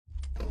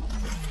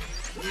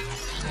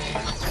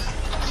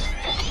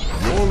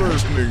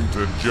listening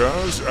to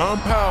Jazz and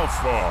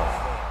Powerful.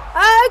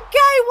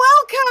 Okay,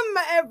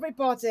 welcome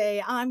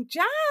everybody. I'm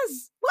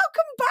Jazz.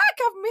 Welcome back.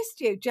 I've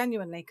missed you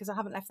genuinely because I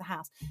haven't left the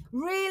house.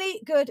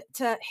 Really good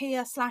to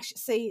hear /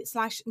 see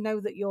 / know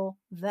that you're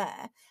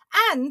there.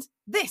 And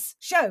this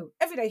show,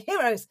 Everyday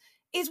Heroes,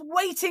 is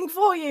waiting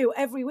for you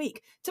every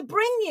week to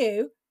bring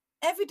you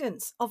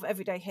evidence of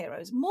everyday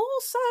heroes, more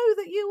so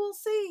that you will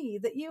see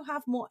that you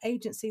have more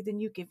agency than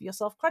you give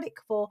yourself credit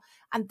for.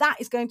 And that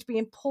is going to be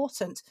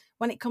important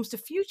when it comes to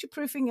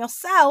future-proofing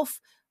yourself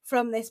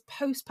from this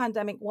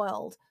post-pandemic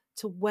world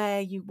to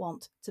where you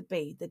want to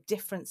be, the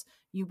difference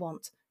you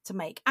want to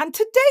make. And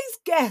today's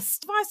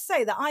guest, if I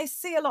say that, I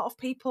see a lot of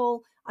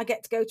people, I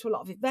get to go to a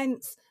lot of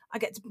events, I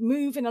get to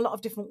move in a lot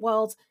of different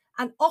worlds.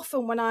 And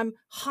often when I'm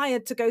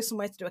hired to go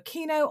somewhere to do a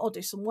keynote or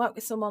do some work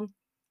with someone,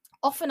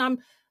 often I'm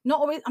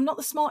not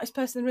the smartest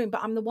person in the room,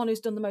 but I'm the one who's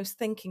done the most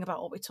thinking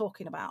about what we're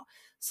talking about.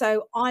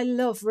 So I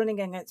love running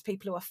against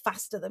people who are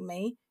faster than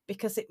me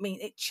because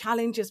it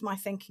challenges my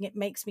thinking. It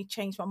makes me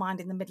change my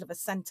mind in the middle of a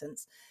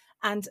sentence.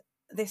 And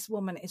this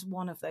woman is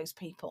one of those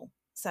people.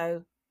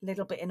 So a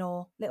little bit in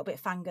awe, a little bit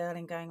of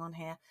fangirling going on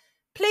here.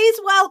 Please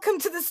welcome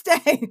to the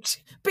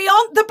stage,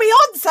 beyond the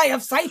Beyonce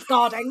of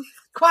safeguarding,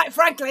 quite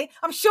frankly.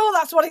 I'm sure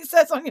that's what it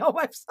says on your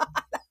website.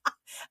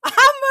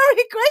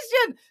 Anne-Marie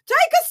Christian,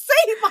 take a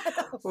seat,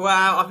 my love.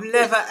 Wow, I've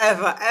never,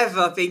 ever,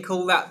 ever been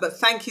called that, but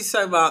thank you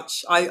so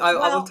much. I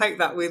will take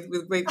that with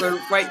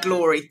great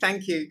glory.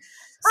 Thank you.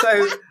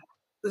 So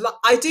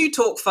I do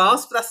talk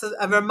fast, but that's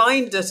a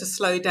reminder to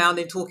slow down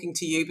in talking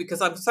to you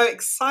because I'm so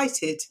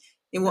excited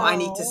in what I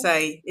need to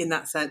say in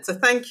that sense. So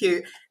thank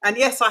you. And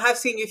yes, I have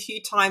seen you a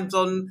few times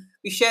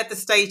we shared the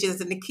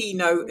stages and the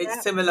keynote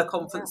at similar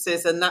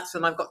conferences, and that's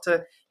when I've got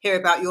to hear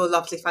about your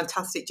lovely,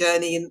 fantastic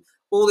journey and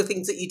all the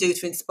things that you do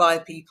to inspire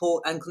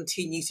people and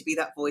continue to be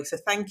that voice. So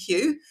thank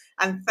you.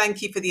 And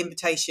thank you for the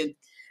invitation.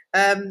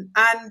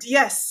 And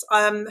yes,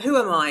 who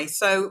am I?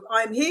 So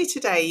I'm here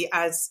today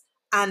as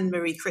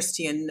Anne-Marie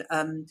Christian,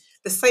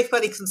 the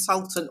safeguarding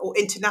consultant or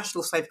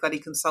international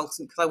safeguarding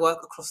consultant, because I work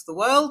across the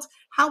world.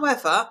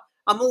 However,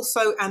 I'm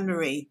also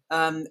Anne-Marie,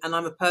 and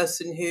I'm a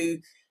person who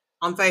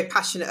I'm very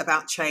passionate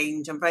about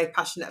change. I'm very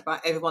passionate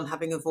about everyone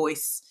having a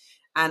voice,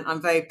 and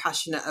I'm very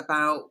passionate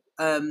about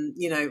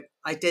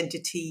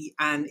identity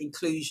and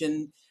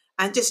inclusion,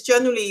 and just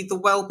generally the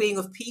well-being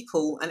of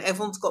people. And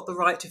everyone's got the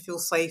right to feel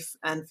safe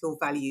and feel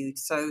valued.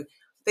 So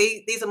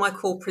these are my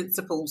core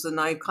principles, and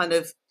I kind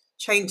of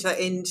change that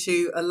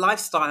into a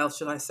lifestyle,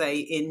 should I say,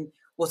 in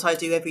what I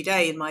do every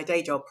day in my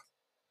day job.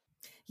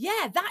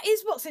 Yeah, that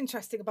is what's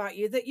interesting about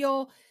you, that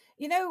you're,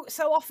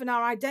 so often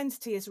our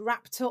identity is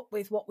wrapped up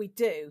with what we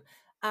do.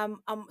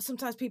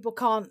 Sometimes people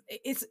can't,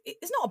 it's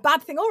not a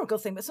bad thing or a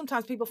good thing, but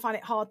sometimes people find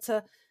it hard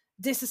to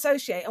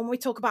disassociate. And we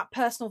talk about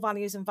personal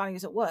values and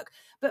values at work.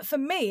 But for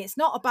me, it's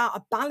not about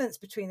a balance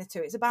between the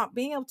two. It's about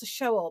being able to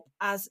show up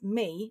as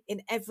me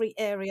in every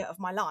area of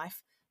my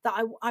life that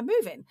I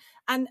move in.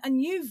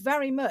 And you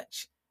very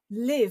much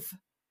live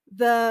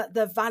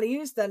the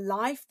values, the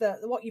life,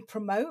 what you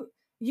promote.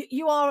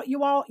 You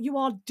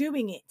are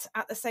doing it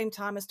at the same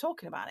time as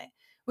talking about it,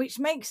 which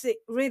makes it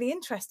really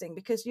interesting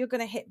because you're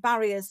going to hit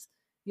barriers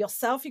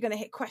yourself. You're going to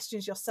hit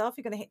questions yourself.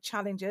 You're going to hit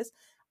challenges,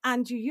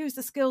 and you use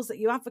the skills that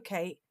you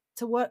advocate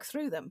to work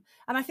through them.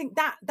 And I think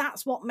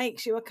that's what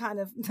makes you a kind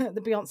of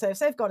the Beyonce of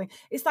safeguarding.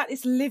 It's like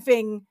this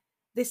living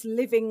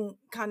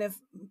kind of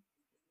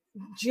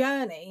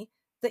journey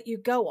that you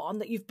go on,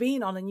 that you've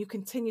been on, and you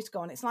continue to go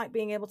on. It's like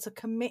being able to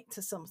commit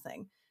to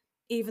something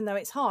even though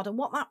it's hard. And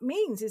what that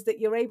means is that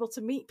you're able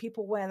to meet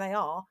people where they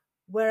are,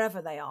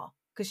 wherever they are,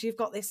 because you've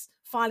got this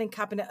filing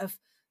cabinet of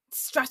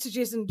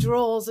strategies and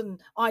drawers and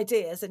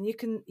ideas, and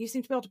you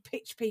seem to be able to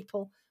pitch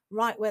people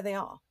right where they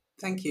are.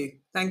 Thank you.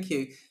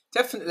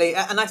 Definitely.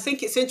 And I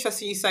think it's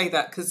interesting you say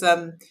that because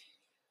I'm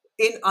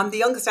the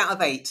youngest out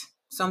of 8,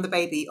 so I'm the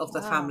baby of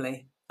the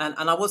family.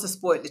 And I was a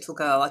spoiled little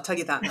girl, I'll tell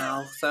you that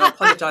now. So I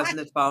apologise in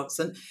advance.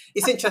 And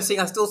it's interesting,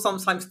 I still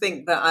sometimes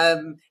think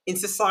that in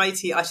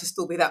society I should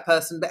still be that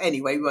person. But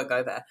anyway, we won't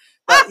go there.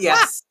 But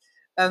yes,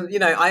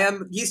 I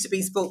am used to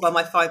being spoilt by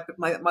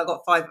I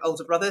got 5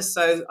 older brothers.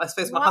 So I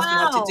suppose my husband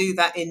had to do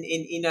that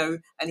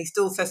and he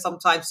still says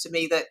sometimes to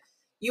me that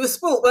you were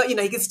spoilt, but you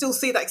can still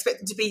see that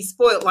expecting to be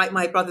spoilt like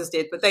my brothers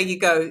did. But there you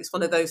go, it's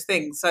one of those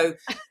things. So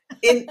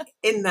in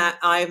that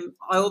I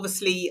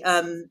obviously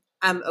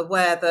am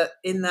aware that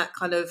in that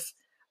kind of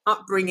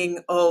upbringing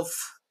of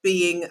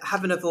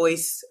having a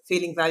voice,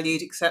 feeling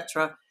valued,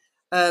 etc.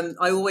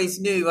 I always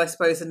knew, I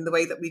suppose, in the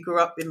way that we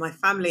grew up in my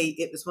family,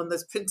 it was one of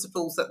those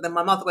principles that then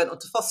my mother went on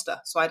to foster.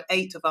 So I had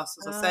 8 of us,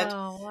 as I said.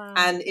 Wow.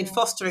 And in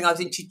fostering, I was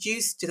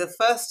introduced to the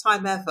first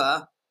time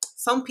ever,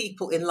 some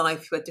people in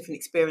life who had different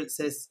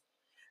experiences.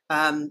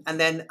 And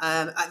then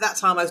at that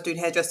time I was doing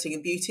hairdressing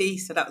and beauty.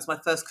 So that was my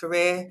first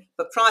career.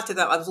 But prior to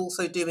that, I was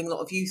also doing a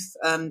lot of youth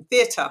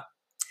theatre.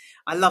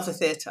 I love the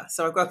theatre.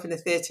 So I grew up in the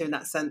theatre in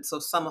that sense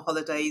of summer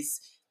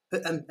holidays,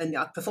 and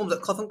I performed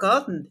at Covent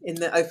Garden in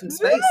the open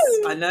space.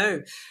 I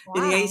know,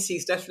 in the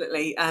 80s,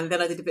 definitely. And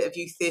then I did a bit of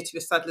youth theatre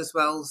with Sadler's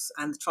Wells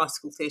and the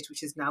Tricycle Theatre,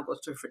 which has now got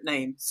a different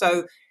name.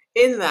 So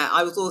in that,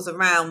 I was always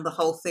around the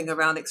whole thing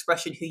around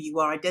expression, who you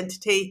are,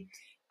 identity.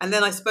 And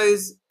then I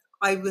suppose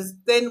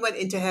then went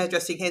into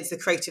hairdressing, hence the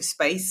creative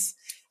space.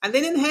 And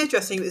then in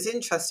hairdressing, it was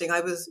interesting.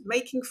 I was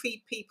making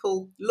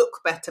people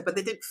look better, but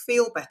they didn't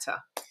feel better.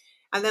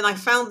 And then I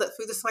found that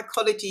through the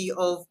psychology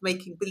of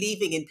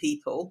believing in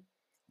people,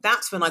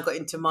 that's when I got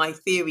into my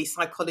theory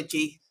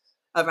psychology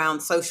around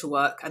social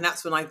work. And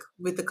that's when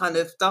with the kind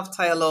of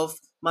dovetail of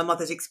my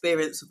mother's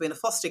experience of being a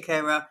foster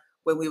carer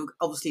when we were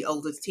obviously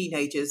older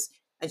teenagers,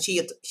 and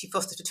she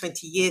fostered for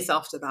 20 years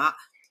after that,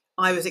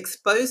 I was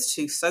exposed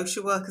to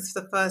social workers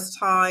for the first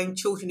time,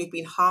 children who've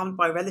been harmed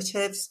by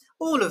relatives,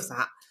 all of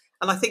that.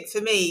 And I think for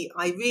me,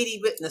 I really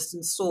witnessed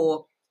and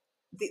saw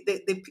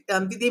the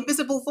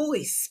invisible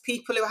voice,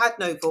 people who had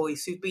no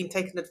voice, who've been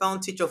taken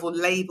advantage of or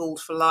labelled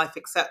for life,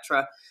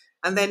 etc.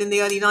 And then in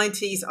the early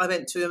 90s, I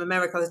went to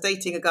America. I was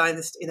dating a guy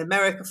in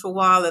America for a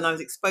while, and I was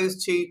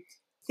exposed to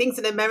things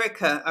in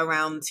America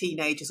around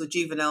teenagers or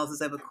juveniles, as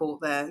they were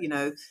called there, you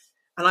know.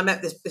 And I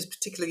met this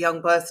particular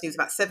young person. He was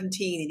about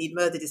 17 and he'd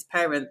murdered his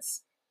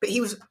parents. But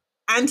he was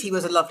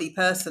a lovely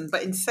person.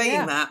 But in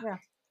saying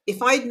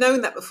if I'd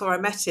known that before I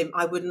met him,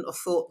 I wouldn't have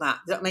thought that.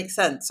 Does that make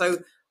sense? So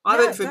I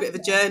went through a bit of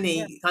a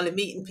journey, kind of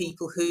meeting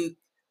people who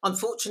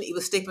unfortunately were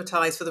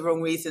stigmatized for the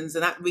wrong reasons.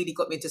 And that really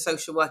got me into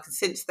social work. And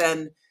since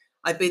then,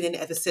 I've been in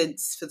it ever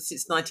since.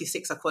 Since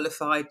 96, I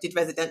qualified, did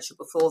residential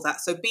before that.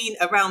 So been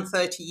around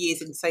 30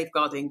 years in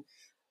safeguarding.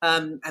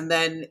 And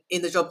then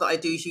in the job that I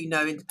do, as you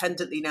know,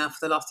 independently now for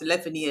the last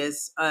 11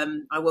 years,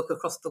 I work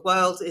across the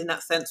world in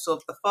that sense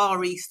of the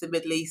Far East, the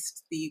Middle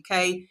East, the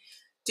UK,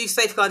 do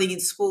safeguarding in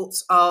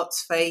sports,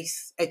 arts,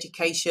 faith,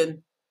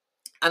 education.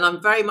 And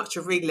I'm very much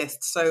a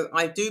realist. So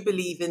I do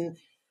believe in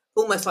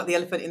almost like the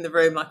elephant in the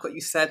room, like what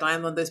you said. I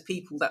am one of those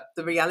people that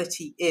the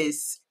reality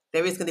is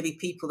there is going to be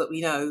people that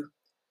we know,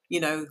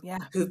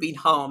 who've been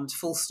harmed,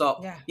 full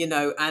stop,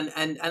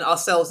 and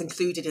ourselves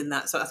included in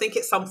that. So I think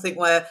it's something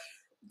where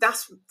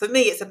for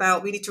me, it's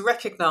about, we need to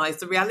recognise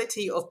the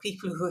reality of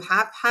people who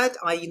have had,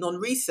 i.e.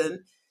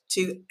 non-recent,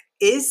 to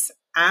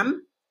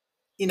am,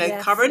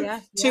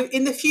 current, to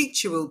in the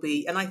future will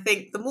be. And I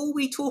think the more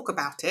we talk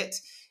about it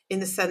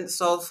in the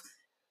sense of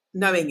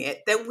knowing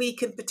it, then we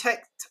can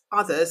protect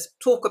others,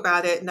 talk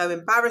about it, no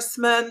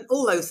embarrassment,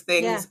 all those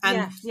things.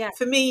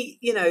 For me,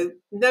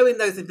 knowing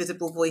those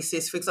invisible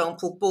voices, for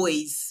example,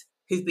 boys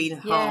who've been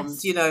harmed,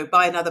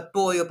 by another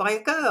boy or by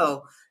a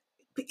girl.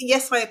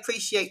 Yes, I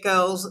appreciate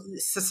girls,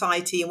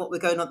 society, and what we're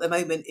going on at the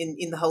moment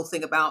in the whole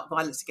thing about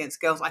violence against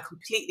girls. I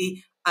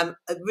completely am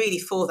really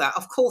for that.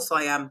 Of course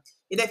I am.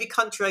 In every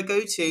country I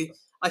go to,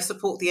 I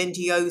support the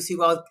NGOs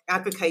who are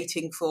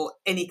advocating for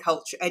any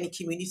culture, any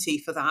community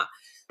for that.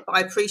 But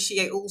I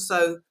appreciate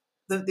also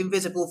the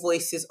invisible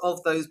voices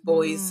of those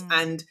boys.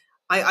 And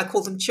I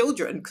call them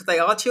children because they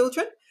are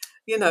children,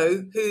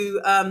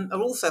 who are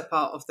also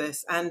part of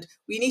this. And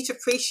we need to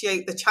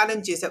appreciate the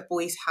challenges that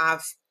boys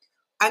have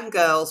and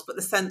girls, but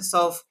the sense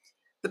of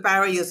the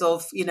barriers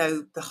of,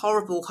 the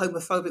horrible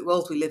homophobic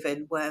world we live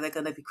in, where they're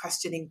going to be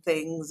questioning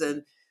things.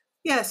 And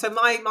so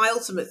my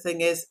ultimate thing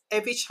is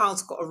every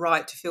child's got a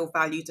right to feel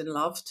valued and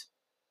loved,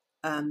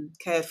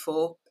 cared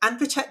for and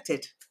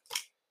protected.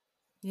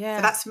 Yeah.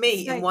 So that's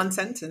me in one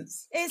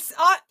sentence.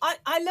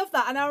 I love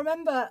that. And I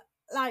remember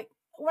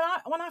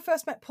when I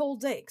first met Paul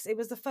Dix, it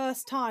was the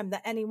first time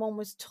that anyone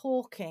was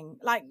talking.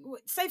 Like,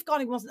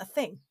 safeguarding wasn't a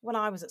thing when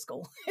I was at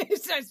school.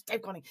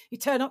 Safeguarding, you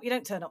turn up, you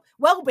don't turn up.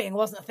 Wellbeing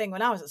wasn't a thing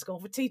when I was at school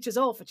for teachers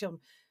or for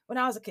children when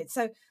I was a kid.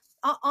 So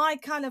I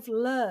kind of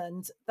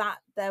learned that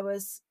there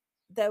was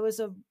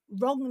a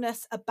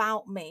wrongness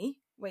about me,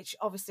 which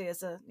obviously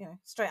as a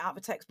straight out of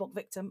a textbook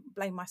victim,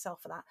 blame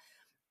myself for that.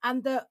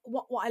 And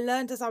what I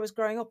learned as I was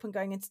growing up and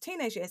going into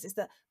teenage years is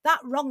that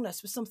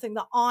wrongness was something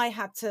that I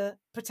had to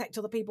protect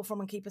other people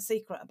from and keep a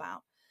secret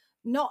about.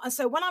 And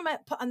so when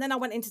and then I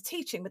went into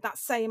teaching with that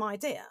same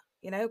idea,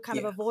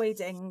 of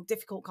avoiding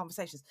difficult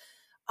conversations.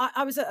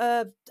 I was at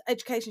an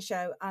education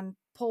show and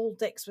Paul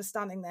Dix was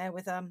standing there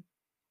with a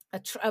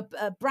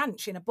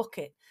branch in a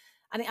bucket.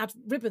 And it had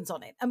ribbons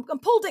on it. And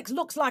Paul Dix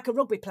looks like a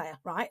rugby player,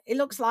 right? It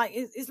looks like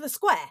he's the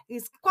square.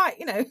 He's quite,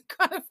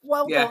 kind of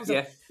well built.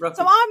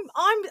 So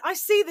I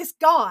see this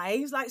guy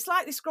who's like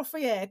slightly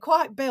scruffy hair,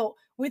 quite built,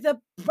 with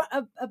a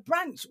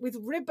branch with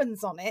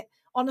ribbons on it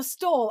on a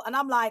stall. And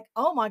I'm like,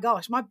 oh my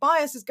gosh, my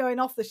bias is going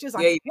off the shoes.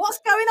 Like, what's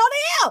going on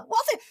here?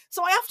 What's it?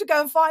 So I have to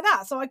go and find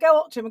out. So I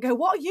go up to him and go,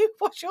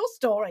 what's your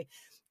story?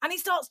 And he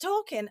starts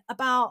talking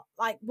about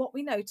like what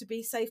we know to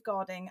be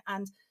safeguarding,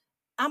 and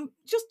I'm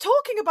just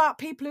talking about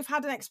people who've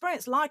had an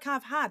experience like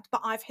I've had, but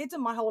I've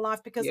hidden my whole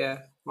life because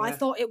I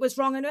thought it was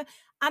wrong. And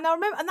I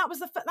remember, and that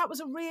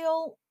was a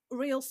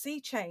real sea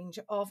change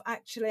of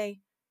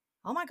actually,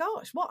 oh my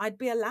gosh, I'd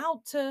be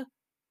allowed to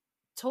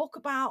talk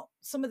about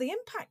some of the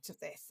impact of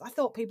this. I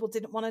thought people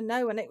didn't want to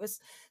know. And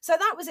so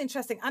that was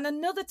interesting. And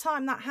another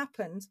time that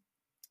happened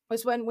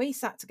was when we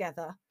sat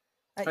together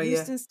at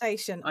Euston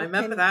Station. I up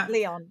remember in that.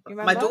 Leon. You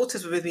remember? My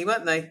daughters were with me,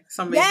 weren't they? For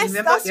some reason. Yes,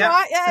 Remember? that's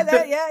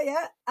right.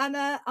 Yeah.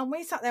 And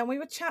we sat there and we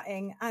were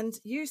chatting, and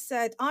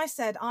I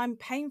said, I'm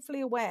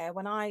painfully aware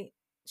when I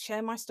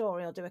share my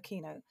story or do a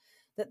keynote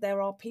that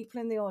there are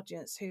people in the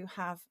audience who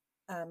have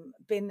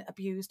been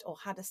abused or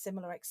had a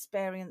similar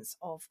experience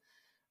of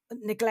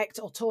neglect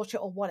or torture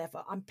or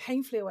whatever. I'm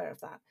painfully aware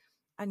of that.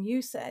 And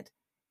you said,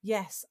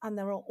 yes, and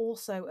there are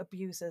also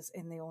abusers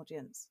in the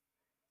audience.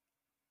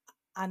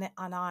 And it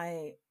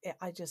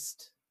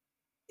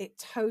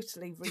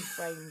totally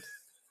reframed.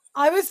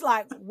 I was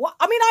like, what?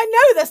 I mean, I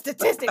know the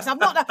statistics. I'm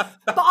not,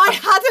 but I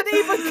hadn't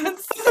even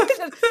considered.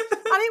 And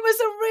it was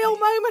a real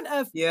moment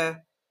of,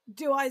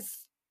 do I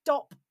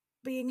stop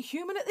being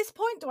human at this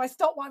point? Do I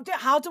stop what I'm doing?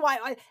 How do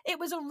I it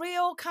was a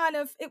real kind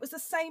of, it was the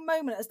same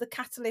moment as the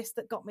catalyst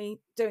that got me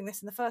doing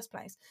this in the first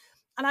place.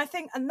 And I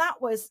think, and that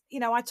was,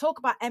 I talk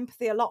about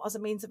empathy a lot as a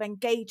means of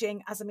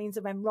engaging, as a means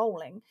of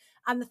enrolling.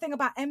 And the thing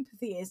about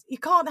empathy is you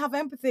can't have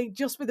empathy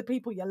just with the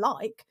people you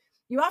like.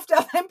 You have to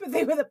have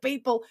empathy with the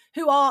people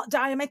who are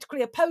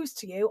diametrically opposed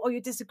to you or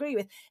you disagree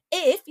with.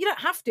 If you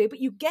don't have to,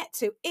 but you get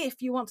to,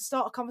 if you want to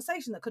start a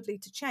conversation that could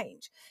lead to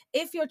change.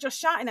 If you're just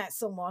shouting at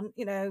someone,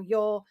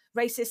 you're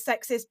racist,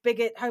 sexist,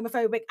 bigot,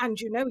 homophobic, and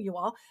you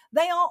are,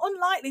 they are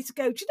unlikely to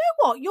go, do you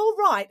know what? You're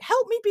right.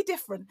 Help me be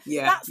different.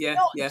 That's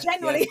not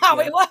generally how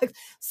it works.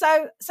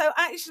 So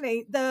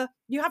actually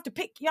you have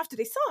to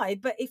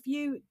decide. But if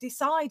you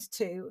decide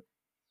to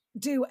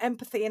do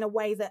empathy in a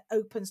way that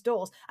opens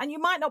doors, and you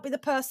might not be the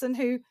person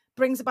who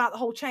brings about the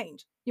whole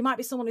change, you might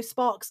be someone who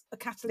sparks a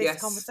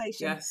catalyst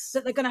conversation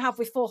that they're going to have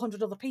with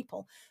 400 other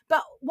people.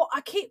 But what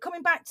I keep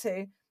coming back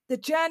to, the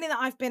journey that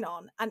I've been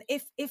on, and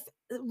if a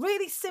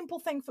really simple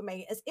thing for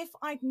me is if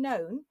I'd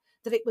known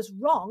that it was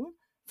wrong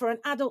for an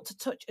adult to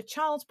touch a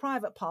child's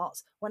private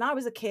parts when I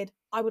was a kid,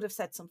 I would have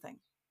said something.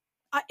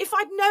 If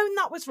I'd known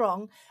that was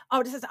wrong, I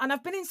would have said, and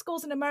I've been in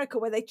schools in America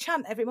where they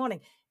chant every morning,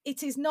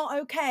 it is not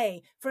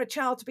okay for a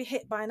child to be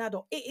hit by an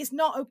adult. It is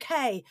not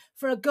okay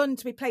for a gun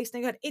to be placed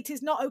in your head. It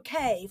is not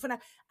okay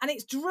and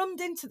it's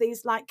drummed into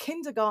these like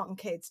kindergarten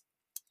kids,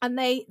 and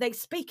they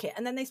speak it,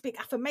 and then they speak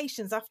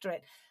affirmations after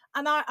it.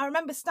 And I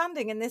remember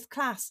standing in this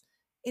class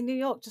in New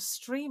York,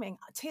 just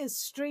tears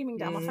streaming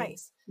down my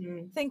face,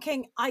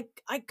 thinking, I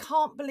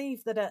can't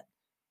believe that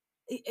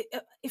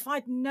if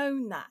I'd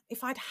known that,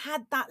 if I'd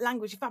had that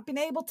language, if I'd been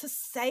able to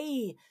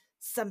say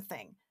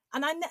something,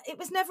 and it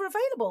was never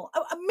available.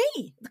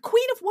 Me, the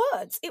queen of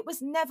words,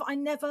 I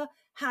never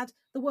had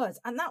the words.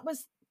 And that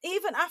was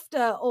even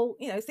after all,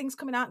 things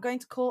coming out, going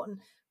to court and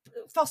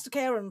foster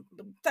care and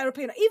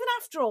therapy, and even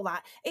after all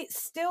that,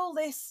 it's still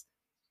this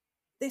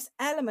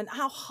element,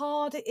 how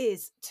hard it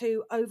is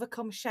to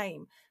overcome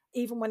shame,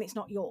 even when it's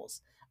not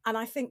yours. And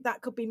I think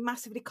that could be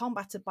massively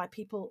combated by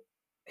people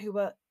who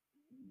are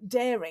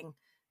daring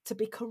to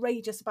be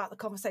courageous about the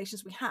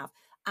conversations we have,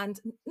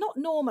 and not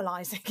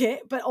normalizing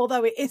it, but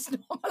although it is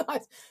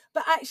normalized,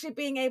 but actually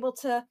being able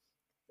to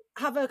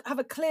have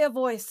a clear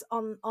voice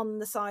on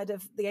the side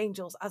of the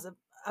angels,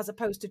 as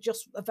opposed to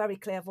just a very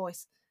clear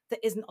voice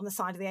that isn't on the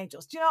side of the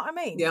angels. Do you know what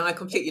I mean? Yeah, I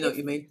completely know what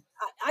you mean.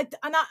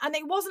 And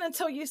it wasn't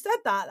until you said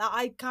that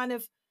I kind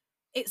of,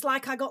 it's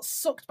like I got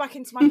sucked back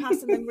into my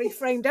past and then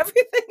reframed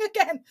everything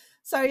again.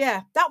 So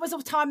yeah, that was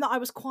a time that I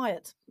was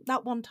quiet.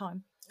 That one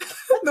time.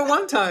 The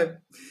one time.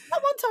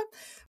 That one time.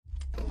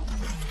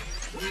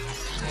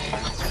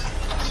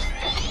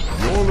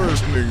 You're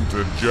listening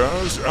to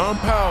Jazz and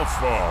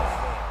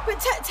Powerful. But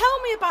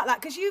tell me about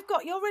that, because you're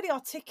really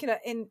articulate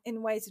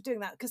in ways of doing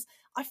that, because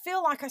I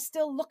feel like I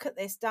still look at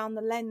this down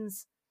the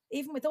lens,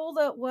 even with all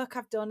the work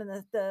I've done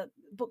and the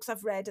books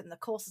I've read and the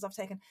courses I've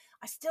taken,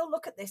 I still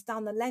look at this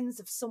down the lens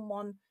of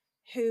someone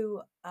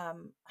who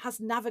has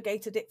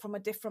navigated it from a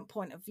different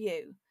point of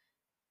view,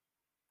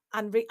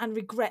 and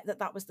regret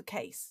that was the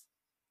case.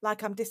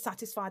 Like I'm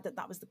dissatisfied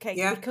that was the case,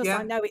 because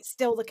I know it's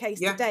still the case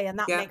today, and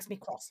that makes me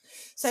cross.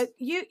 So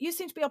you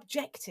seem to be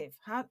objective.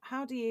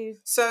 How do you?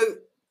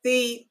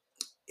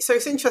 So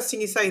it's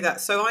interesting you say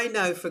that. So I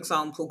know, for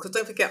example, because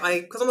don't forget,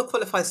 because I'm a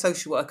qualified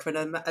social worker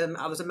and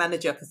I was a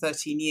manager for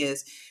 13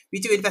 years. We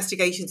do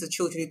investigations of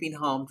children who've been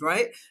harmed,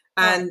 right?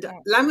 And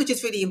language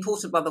is really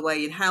important, by the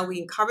way, in how we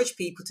encourage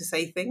people to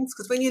say things.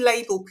 Because when you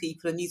label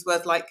people and use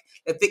words like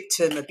a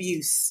victim,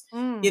 abuse,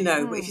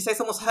 if you say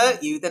someone's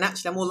hurt you, then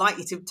actually I'm more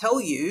likely to tell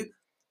you,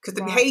 because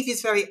the behaviour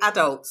is very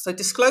adult. So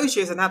disclosure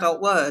is an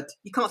adult word.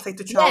 You can't say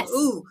to a child,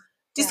 ooh,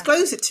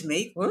 disclose it to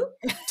me.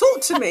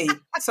 Talk to me.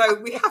 So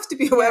we have to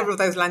be aware of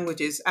those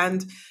languages.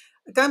 And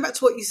going back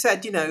to what you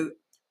said,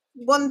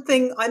 one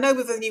thing I know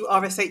with the new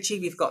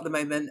RSHE we've got at the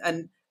moment,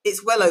 and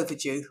it's well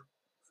overdue,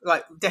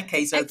 like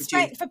decades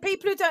overdue. For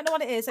people who don't know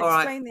what it is,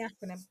 explain the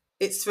acronym.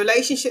 It's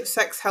Relationship,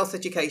 Sex, Health,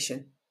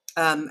 Education.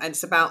 And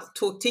it's about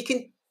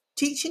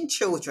teaching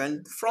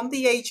children from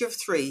the age of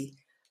 3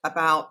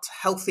 about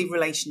healthy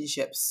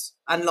relationships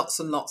and lots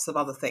of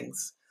other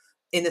things,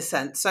 in a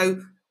sense.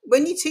 So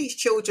when you teach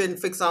children,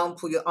 for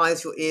example, your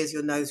eyes, your ears,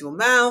 your nose, your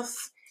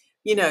mouth,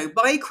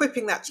 by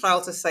equipping that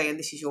child to say, and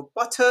this is your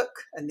buttock,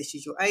 and this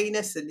is your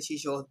anus, and this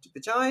is your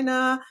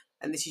vagina,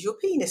 and this is your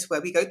penis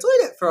where we go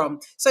toilet from.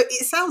 So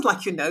it sounds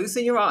like your nose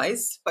and your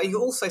eyes, but you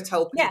also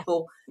tell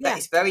people that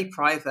it's very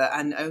private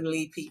and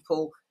only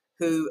people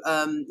who,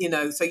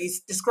 so you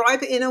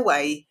describe it in a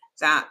way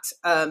that,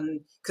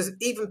 because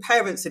even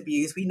parents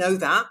abuse, we know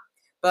that,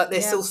 but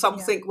there's still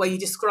something where you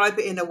describe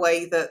it in a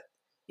way that,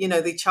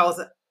 the child's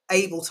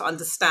able to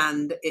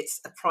understand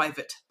it's a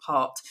private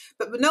part.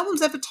 But no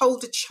one's ever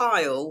told a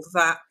child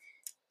that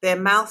their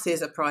mouth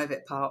is a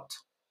private part,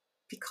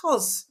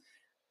 because,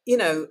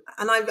 and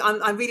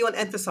I really want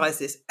to emphasize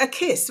this. A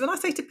kiss, when I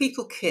say to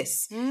people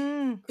kiss,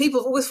 people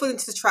have always fallen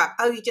into the trap.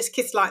 Oh, you just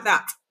kiss like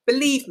that.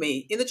 Believe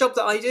me, in the job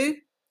that I do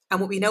and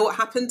what we know what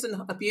happens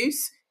in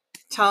abuse,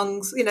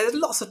 tongues, there's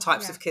lots of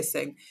types of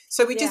kissing.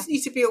 So we just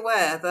need to be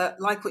aware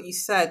that, like what you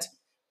said,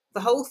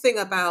 the whole thing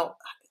about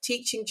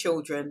teaching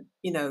children,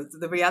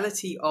 the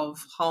reality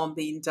of harm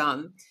being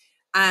done,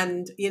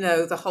 and,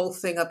 the whole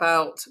thing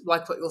about,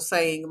 like what you're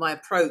saying, my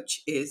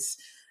approach is,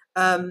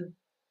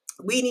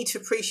 we need to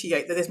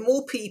appreciate that there's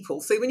more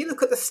people. So when you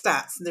look at the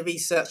stats and the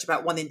research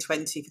about 1 in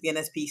 20 for the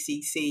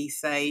NSPCC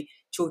say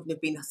children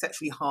have been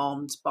sexually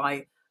harmed by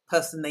a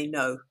person they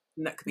know,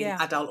 and that could be an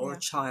adult or a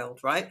child,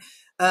 right?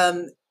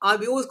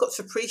 We always got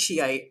to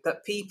appreciate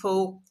that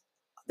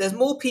there's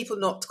more people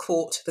not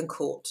caught than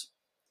caught.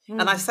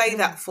 And I say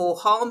that for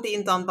harm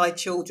being done by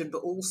children,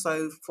 but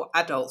also for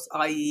adults,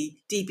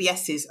 i.e.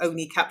 DBSs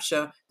only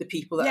capture the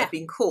people that have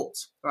been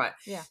caught, right?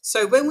 Yeah.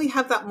 So when we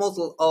have that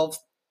model of,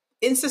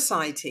 in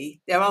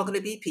society, there are going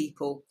to be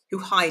people who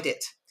hide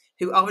it,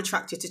 who are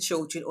attracted to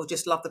children or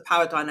just love the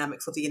power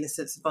dynamics of the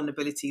innocence and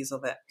vulnerabilities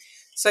of it.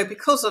 So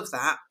because of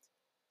that,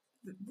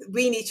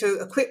 we need to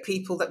equip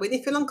people that when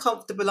they feel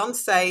uncomfortable,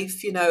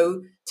 unsafe,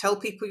 tell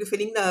people you're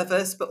feeling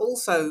nervous, but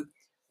also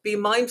be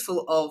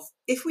mindful of,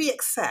 if we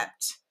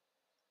accept,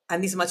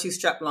 and these are my 2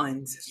 strap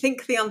lines,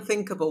 think the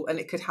unthinkable and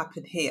it could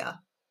happen here.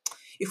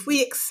 If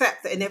we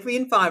accept that in every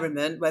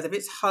environment, whether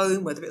it's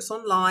home, whether it's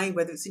online,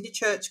 whether it's in your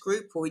church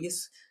group or your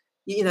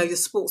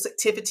sports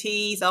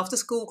activities, after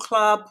school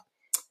club,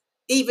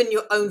 even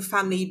your own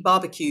family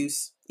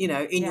barbecues, in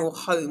your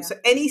home. Yeah. So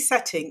any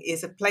setting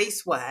is a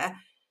place where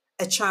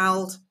a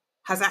child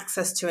has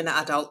access to an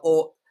adult,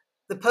 or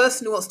the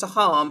person who wants to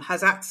harm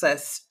has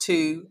access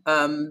to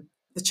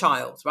the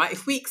child, right?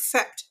 If we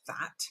accept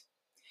that,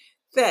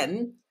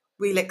 then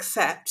we'll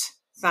accept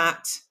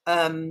that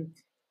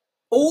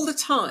all the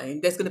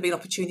time there's going to be an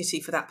opportunity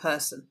for that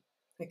person.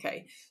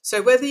 Okay,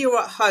 so whether you're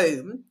at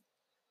home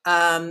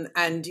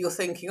and you're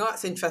thinking, oh,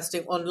 that's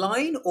interesting,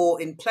 online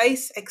or in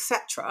place,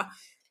 etc.,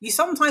 you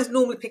sometimes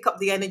normally pick up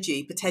the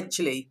energy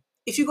potentially.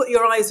 If you've got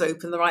your eyes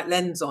open, the right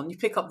lens on, you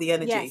pick up the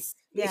energy.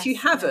 Yes, if you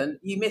haven't,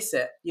 you miss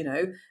it,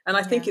 And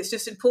I think it's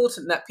just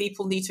important that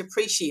people need to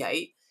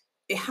appreciate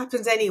it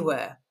happens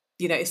anywhere.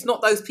 It's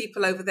not those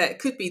people over there. It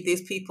could be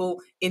these people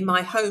in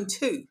my home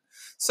too.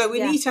 So we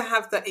need to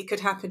have that it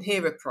could happen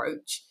here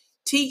approach.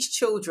 Teach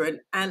children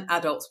and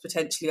adults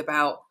potentially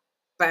about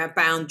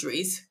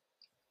boundaries.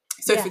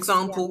 So, for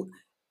example,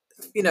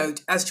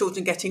 as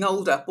children getting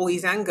older,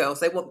 boys and girls,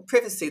 they want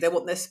privacy. They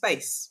want their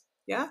space.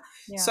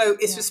 So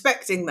it's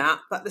respecting that,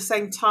 but at the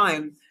same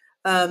time,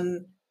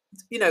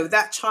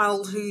 that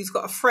child who's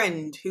got a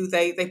friend who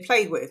they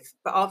play with,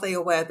 but are they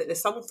aware that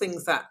there's some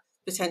things that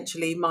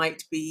potentially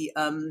might be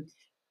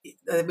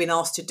they've been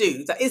asked to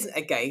do that isn't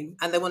a game,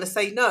 and they want to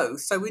say no.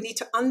 So we need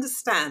to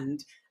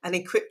understand and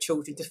equip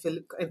children to feel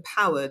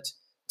empowered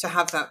to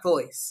have that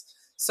voice.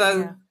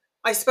 So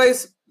I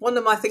suppose one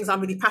of my things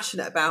I'm really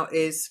passionate about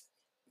is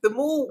the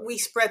more we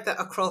spread that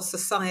across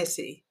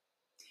society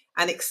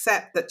and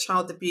accept that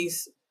child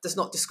abuse does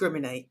not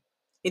discriminate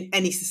in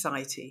any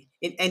society,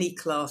 in any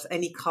class,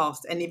 any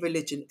caste, any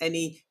religion,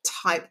 any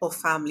type of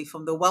family,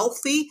 from the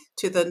wealthy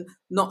to the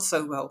not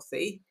so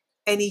wealthy,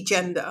 any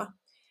gender,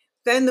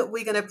 then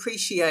we're going to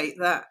appreciate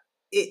that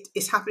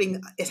it's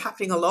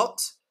happening a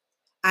lot.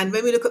 And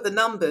when we look at the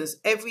numbers,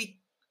 every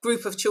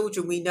group of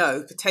children we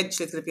know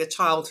potentially is going to be a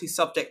child who's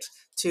subject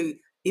to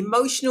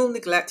emotional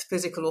neglect,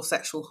 physical or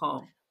sexual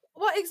harm.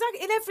 Well,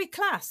 exactly. In every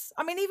class.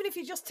 I mean, even if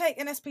you just take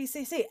an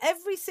SPCC,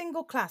 every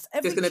single class,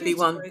 there's going to be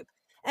one.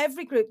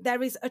 Every group,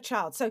 there is a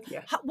child. So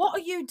what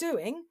are you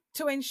doing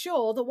to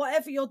ensure that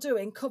whatever you're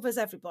doing covers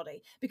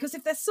everybody? Because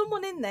if there's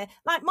someone in there,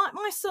 like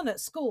my son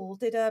at school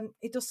he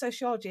does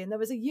sociology, and there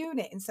was a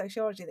unit in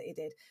sociology that he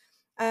did.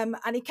 And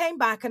he came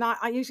back, and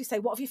I usually say,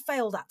 what have you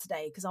failed at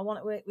today? Because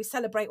we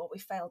celebrate what we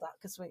failed at,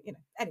 because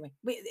anyway,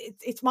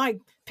 it's my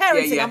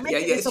parenting.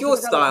 It's your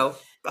style.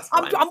 That's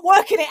fine. I'm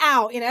working it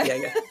out,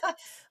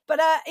 But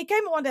he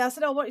came up one day. I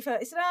said, "Oh, what are you failed?"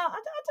 He said, "Oh, I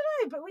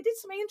don't know, but we did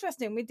something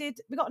interesting. We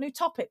got a new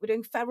topic. We're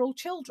doing feral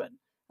children."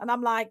 And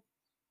I'm like,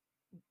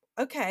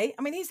 okay.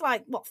 I mean, he's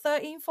like, what,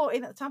 13,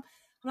 14 at the time?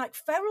 I'm like,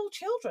 feral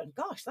children.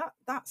 Gosh,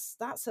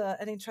 that's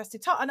an interesting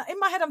topic. And in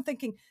my head, I'm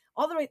thinking,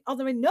 are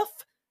there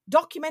enough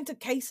documented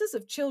cases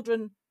of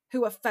children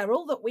who are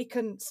feral that we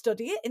can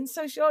study it in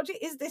sociology?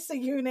 Is this a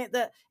unit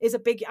that is a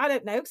big? I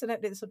don't know, because I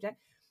don't do the subject.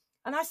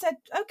 And I said,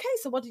 okay,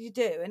 so what did you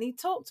do? And he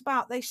talked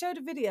about, they showed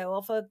a video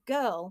of a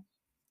girl,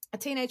 a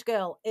teenage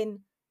girl in,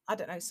 I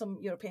don't know, some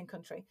European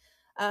country.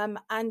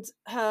 And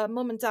her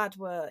mum and dad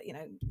were,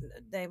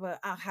 they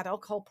had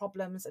alcohol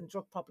problems and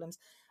drug problems.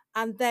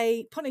 And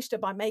they punished her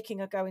by making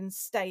her go and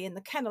stay in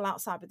the kennel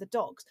outside with the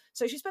dogs.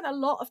 So she spent a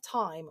lot of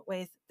time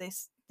with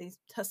these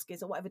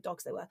huskies or whatever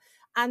dogs they were,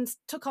 and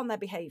took on their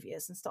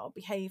behaviors and started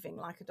behaving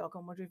like a dog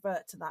and would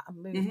revert to that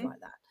and move like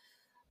that.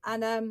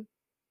 And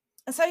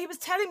so he was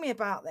telling me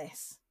about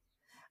this.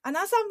 And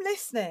as I'm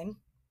listening,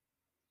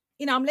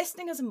 I'm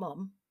listening as a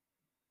mum,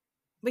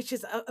 which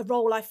is a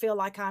role I feel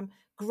like I'm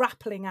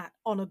grappling at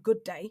on a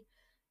good day.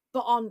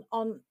 But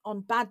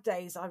on bad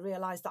days, I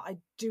realize that I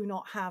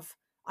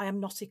am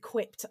not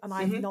equipped, and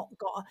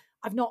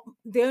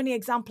the only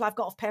example I've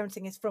got of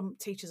parenting is from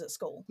teachers at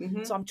school.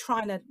 So I'm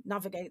trying to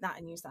navigate that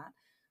and use that.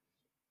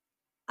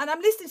 And I'm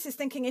listening to this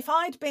thinking, if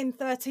I'd been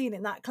 13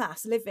 in that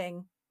class,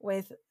 living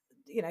with,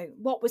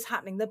 what was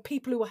happening, the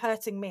people who were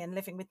hurting me and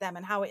living with them,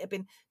 and how it had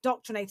been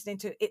doctrinated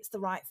into it's the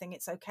right thing,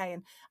 it's okay.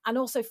 And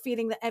also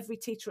feeling that every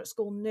teacher at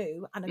school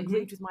knew and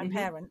agreed with my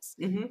parents,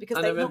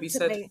 because they looked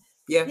at me.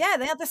 Yeah,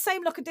 they had the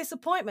same look of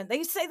disappointment. They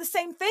used to say the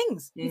same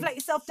things. You've let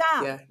yourself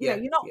down.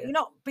 You're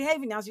not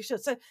behaving as you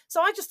should. So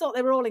I just thought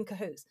they were all in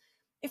cahoots.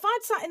 If I'd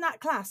sat in that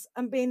class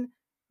and been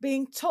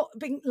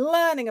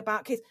learning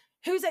about kids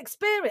whose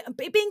experience,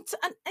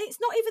 and it's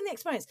not even the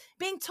experience,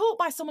 being taught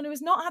by someone who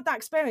has not had that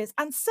experience,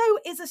 and so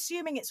is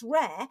assuming it's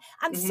rare,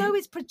 and so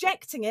is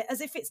projecting it as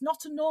if it's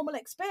not a normal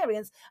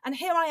experience. And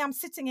here I am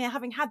sitting here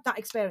having had that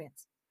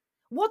experience.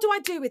 What do I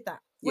do with that?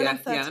 When I'm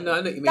 13? I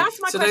know what you mean.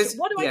 That's my question.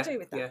 What do I do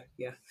with that?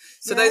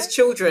 So those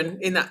children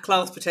in that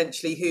class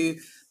potentially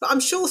but I'm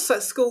sure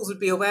schools would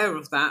be aware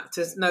of that,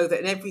 to know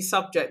that in every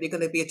subject you're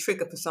going to be a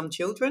trigger for some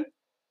children.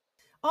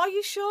 Are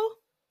you sure?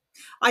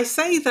 I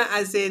say that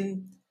as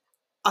in,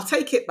 I'll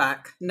take it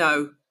back.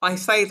 No, I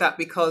say that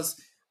because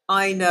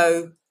I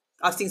know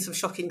I've seen some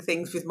shocking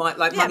things with my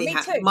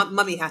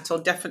mummy hat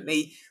on,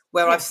 definitely,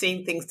 where I've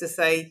seen things to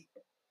say,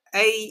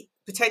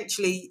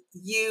 potentially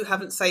you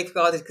haven't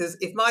safeguarded, because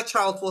if my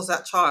child was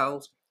that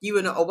child, you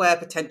were not aware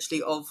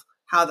potentially of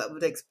how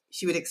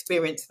she would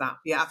experience that.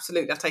 Yeah,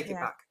 absolutely. I take it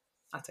back.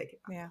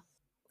 Yeah.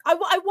 I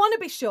want to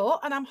be sure,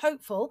 and I'm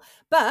hopeful,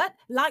 but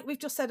like we've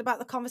just said about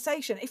the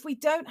conversation, if we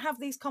don't have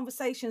these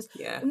conversations,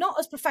 not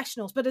as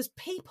professionals, but as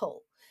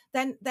people,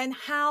 then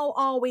how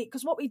are we?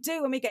 Because what we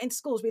do when we get into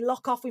schools, we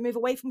lock off, we move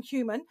away from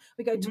human,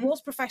 we go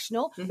towards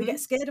professional, we get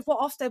scared of what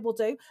Ofsted will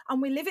do,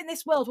 and we live in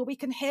this world where we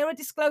can hear a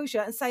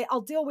disclosure and say, I'll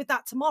deal with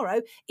that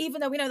tomorrow,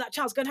 even though we know that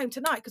child's going home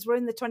tonight because we're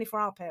in the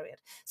 24-hour period.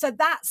 So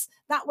that's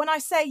that. When I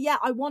say,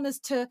 I want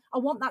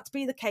that to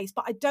be the case,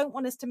 but I don't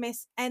want us to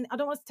miss, and I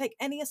don't want us to take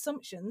any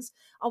assumptions.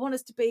 I want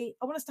us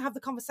to have the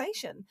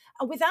conversation,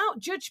 and without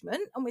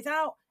judgment and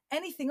without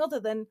anything other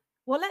than,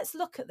 well, let's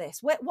look at this.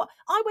 What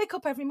I wake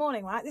up every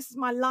morning, right? This is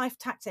my life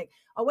tactic.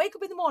 I wake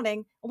up in the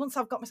morning, and once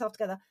I've got myself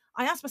together,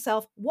 I ask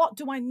myself, what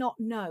do I not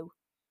know?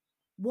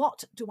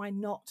 What do I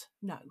not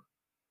know?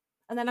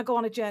 And then I go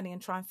on a journey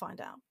and try and find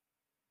out.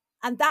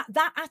 And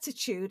that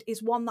attitude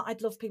is one that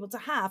I'd love people to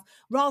have,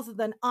 rather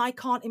than I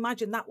can't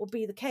imagine that will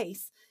be the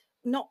case.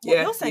 Not what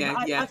you're saying.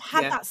 I've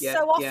had that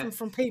so often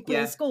from people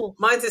in school.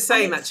 Mine's the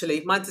same, actually.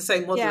 Mine's the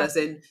same model, as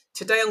in,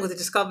 today I'm going to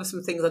discover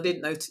some things I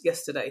didn't know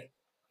yesterday.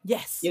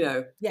 Yes.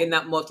 In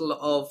that model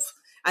of,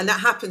 and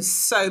that happens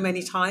so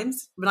many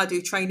times when I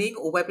do training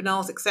or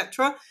webinars,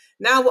 etc.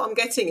 Now what I'm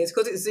getting is,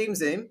 because it's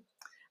Zoom,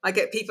 I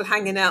get people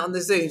hanging out on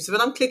the Zoom. So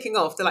when I'm clicking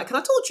off, they're like, can I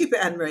talk to you a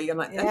bit, Anne-Marie? I'm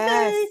like,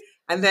 okay.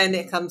 And then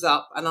it comes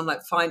up and I'm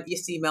like, fine,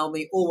 just email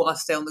me, or I'll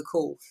stay on the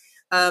call.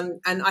 And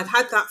I've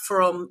had that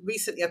from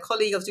recently a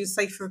colleague. I was doing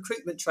safer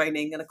recruitment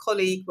training, and a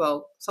colleague,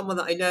 someone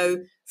that I know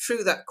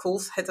through that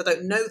course, hence I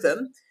don't know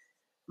them,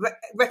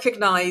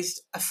 recognised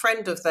a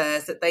friend of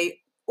theirs that they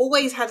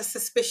always had a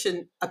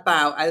suspicion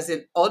about, as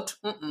in odd.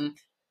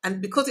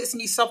 And because it's a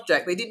new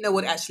subject, they didn't know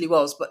what it actually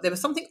was, but there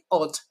was something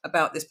odd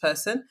about this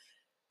person.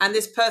 And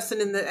this person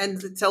in the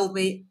end told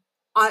me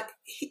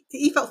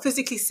he felt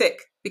physically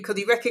sick because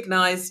he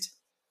recognised,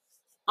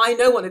 I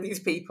know one of these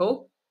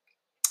people,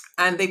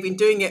 and they've been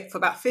doing it for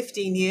about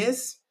 15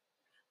 years.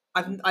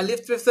 I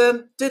lived with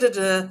them,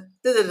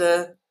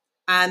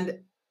 and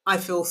I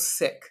feel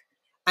sick.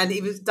 And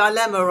it was a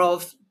dilemma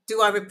of,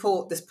 do I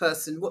report this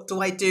person? What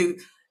do I do?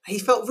 He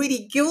felt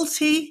really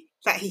guilty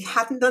that he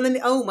hadn't done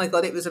any. Oh my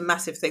God, it was a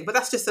massive thing. But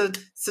that's just a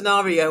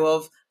scenario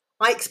of,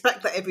 I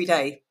expect that every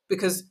day,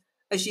 because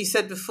as you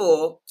said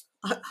before,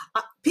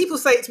 people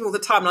say it to me all the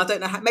time, and I don't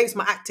know how, maybe it's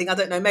my acting, I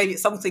don't know, maybe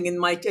it's something in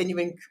my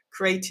genuine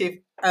creative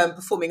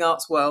performing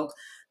arts world,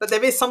 but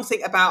there is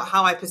something about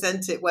how I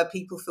present it where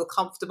people feel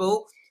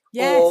comfortable,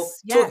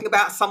 talking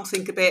about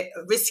something a bit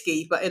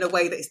risky, but in a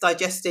way that is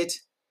digested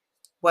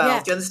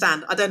well. Do you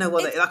understand? I don't know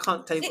what it is. I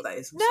can't tell you what that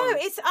is.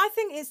 I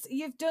think it's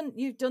you've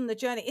done the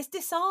journey. It's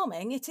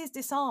disarming. It is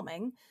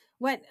disarming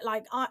when,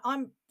 like,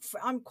 I'm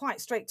quite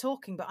straight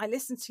talking, but I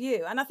listen to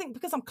you, and I think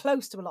because I'm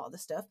close to a lot of the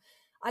stuff,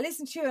 I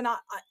listen to you, and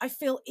I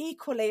feel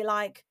equally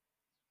like,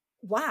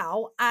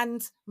 wow,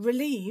 and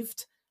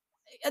relieved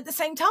at the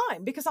same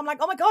time, because I'm like,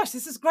 oh my gosh,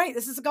 this is great.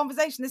 This is a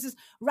conversation. This is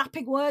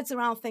wrapping words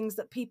around things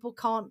that people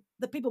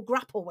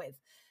grapple with.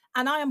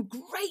 And I am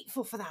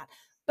grateful for that.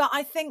 But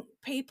I think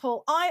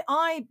people,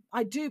 I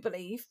do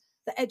believe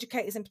that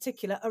educators in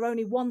particular are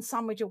only one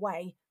sandwich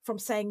away from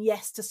saying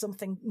yes to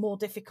something more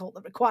difficult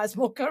that requires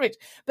more courage,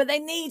 but they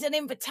need an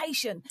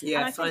invitation. Yes,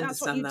 and I think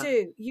that's what you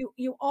do.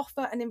 You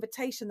offer an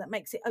invitation that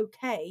makes it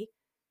okay.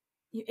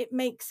 It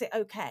makes it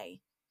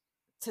okay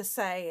to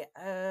say,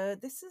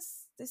 this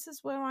is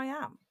where I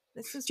am.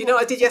 This is. Do you know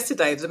what I did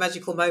yesterday? It was a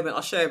magical moment.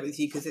 I'll share it with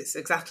you because it's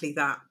exactly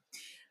that.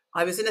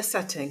 I was in a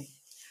setting,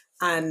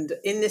 and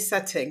in this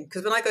setting,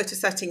 because when I go to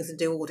settings and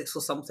do audits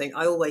or something,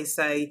 I always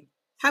say,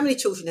 how many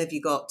children have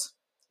you got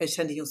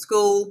attending your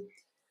school?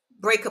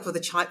 Breakup of the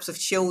types of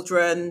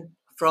children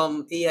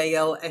from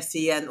EAL,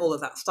 SEN, all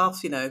of that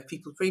stuff,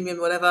 people premium,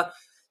 whatever.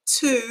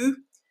 2,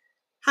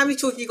 how many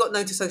children you got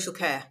known to social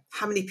care?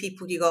 How many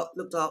people you got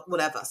looked at,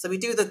 whatever. So we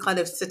do the kind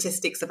of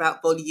statistics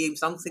about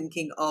volumes. I'm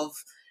thinking of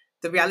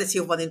the reality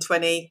of 1 in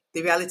 20,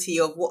 the reality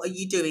of what are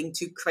you doing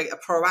to create a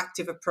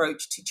proactive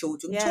approach to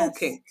children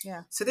talking.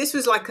 Yeah. So this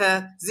was like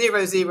a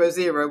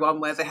 0, 1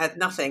 where they had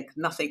nothing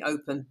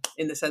open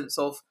in the sense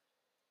of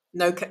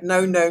no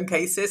known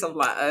cases. I'm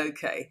like,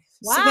 okay.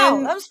 Wow, so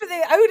then, that must be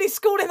the only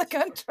school in the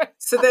country.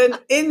 So then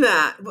in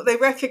that, what they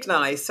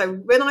recognise, so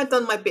when I'd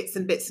done my bits,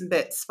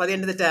 by the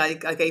end of the day,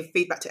 I gave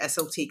feedback to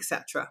SLT,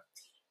 etc.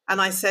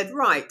 And I said,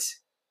 right.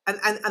 And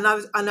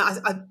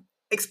I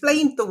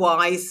explained the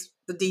whys,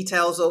 the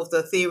details of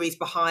the theories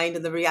behind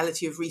and the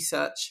reality of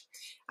research.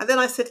 And then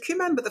I said, can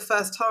you remember the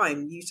first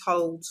time you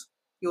told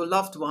your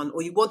loved one,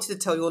 or you wanted to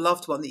tell your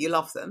loved one that you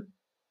love them?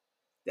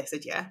 They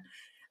said, yeah.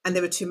 And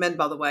there were 2 men,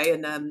 by the way,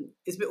 and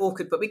it's a bit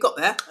awkward, but we got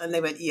there. And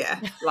they went, yeah.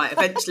 Like,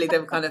 eventually they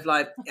were kind of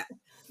like, yeah.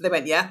 They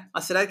went, yeah.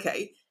 I said,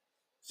 okay.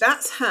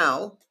 That's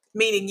how,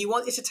 meaning you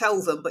wanted to tell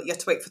them, but you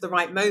had to wait for the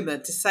right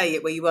moment to say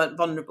it where you weren't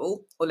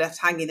vulnerable or left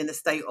hanging in a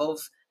state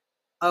of,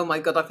 oh my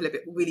God, I feel a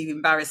bit really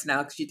embarrassed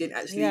now because you didn't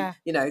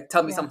actually,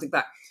 tell me something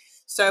back.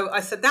 So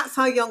I said, that's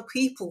how young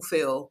people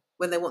feel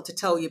when they want to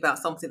tell you about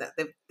something that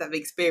they've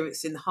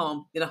experienced in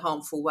a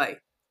harmful way.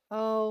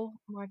 Oh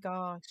my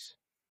gosh.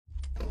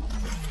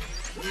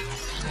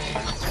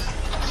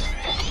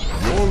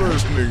 You're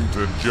listening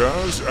to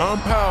Jazz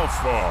and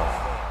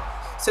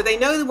Palfa. So they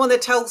know they want to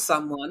tell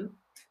someone,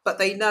 but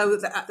they know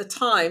that at the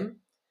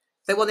time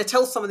they want to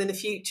tell someone in the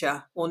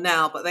future or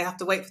now, but they have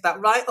to wait for that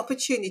right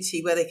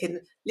opportunity where they can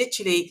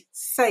literally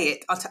say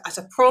it at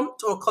a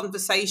prompt or a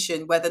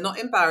conversation where they're not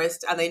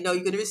embarrassed and they know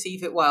you're going to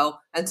receive it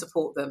well and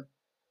support them.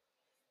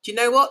 Do you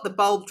know what? The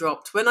bulb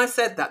dropped. When I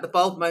said that, the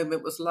bulb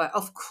moment was like,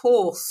 of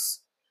course.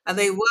 And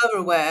they were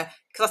aware,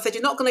 because I said,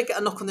 you're not going to get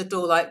a knock on the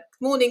door like,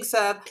 morning,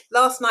 sir,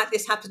 last night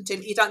this happened to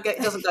me. It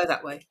doesn't go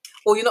that way.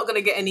 Or you're not going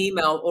to get an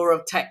email or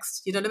a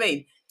text. You know what I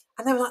mean?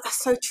 And they were like, that's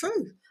so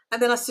true.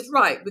 And then I said,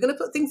 right, we're going to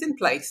put things in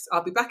place.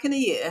 I'll be back in a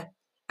year.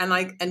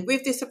 And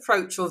with this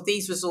approach of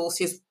these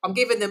resources, I'm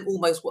giving them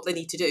almost what they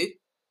need to do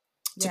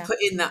to put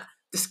in the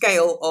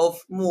scale of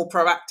more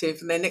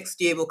proactive. And then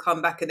next year we'll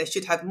come back and they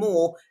should have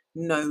more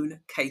known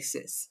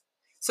cases.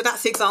 So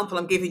that's the example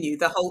I'm giving you,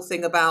 the whole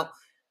thing about,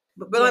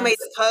 but when I made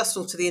it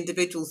personal to the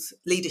individual's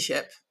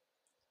leadership,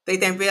 they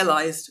then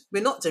realised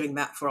we're not doing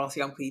that for our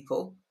young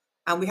people.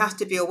 And we have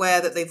to be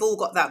aware that they've all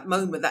got that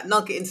moment, that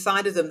nugget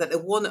inside of them that they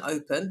want to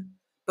open,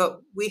 but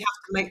we have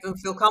to make them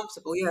feel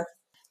comfortable. Yeah.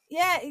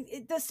 Yeah,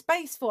 there's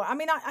space for it. I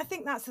mean, I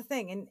think that's the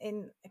thing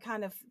in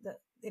kind of the,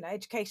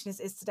 education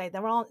is today.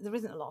 There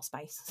isn't a lot of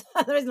space.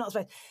 There isn't a lot of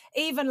space.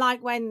 Even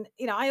like when,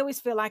 I always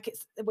feel like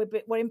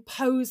we're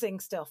imposing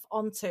stuff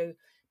onto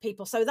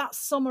people. So that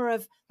summer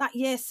of that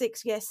year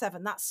 6, year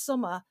 7, that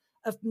summer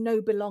of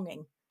no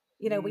belonging,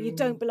 where you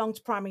don't belong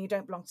to primary, you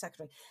don't belong to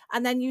secondary.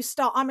 And then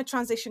I'm a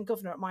transition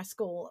governor at my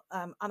school.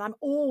 And I'm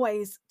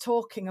always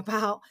talking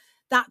about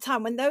that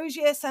time when those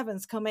year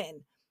 7s come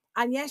in.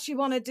 And yes, you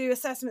want to do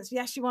assessments.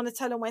 Yes, you want to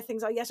tell them where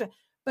things are. Yes,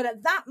 but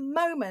at that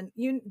moment,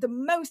 the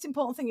most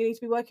important thing you need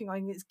to be working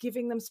on is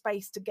giving them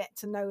space to get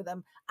to know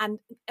them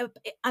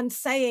and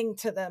saying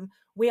to them,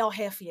 we are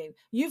here for you.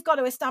 You've got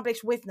to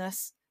establish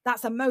witness.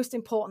 That's the most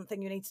important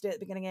thing you need to do at the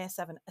beginning of year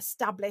 7,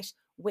 establish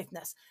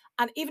witness.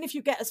 And even if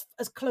you get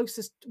as close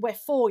as we're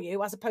for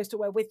you, as opposed to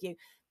we're with you,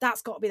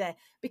 that's got to be there.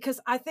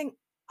 Because I think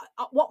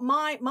what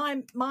my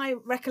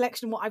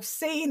recollection, what I've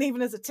seen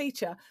even as a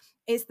teacher,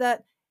 is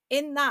that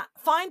in that,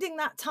 finding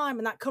that time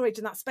and that courage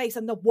and that space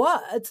and the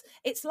words,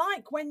 it's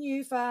like when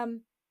you're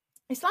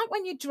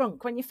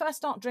drunk, when you first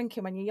start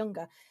drinking when you're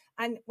younger,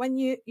 and when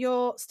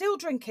you're still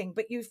drinking,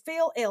 but you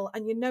feel ill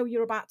and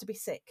you're about to be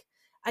sick.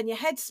 And your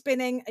head's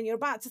spinning and you're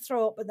about to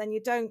throw up, and then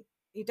you don't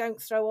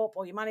throw up,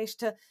 or you manage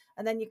to,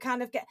 and then you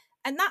kind of get,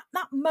 and that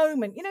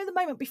moment, the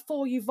moment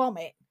before you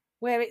vomit,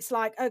 where it's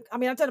like, I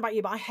mean, I don't know about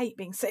you, but I hate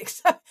being sick.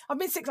 So I've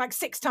been sick like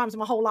 6 times in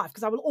my whole life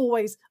because I will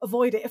always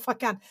avoid it if I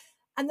can.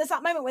 And there's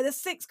that moment where there's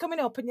 6 coming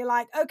up and you're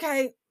like,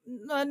 okay,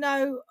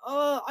 no,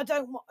 I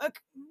don't, okay,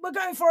 we're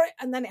going for it.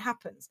 And then it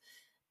happens.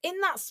 In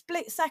that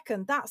split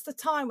second, that's the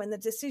time when the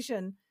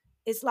decision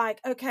It's like,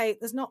 okay,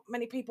 there's not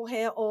many people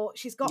here, or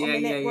she's got a Yeah,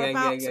 minute. yeah, We're yeah,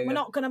 about, yeah, yeah, we're yeah.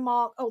 not going to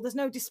mark. Oh, there's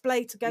no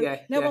display to go. Yeah,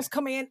 No yeah. one's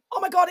coming in. Oh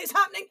my God, it's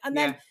happening. And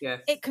then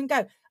it can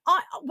go.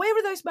 Where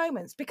are those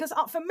moments? Because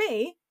for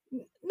me,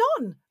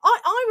 none.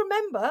 I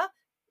remember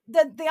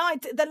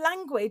the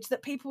language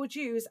that people would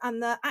use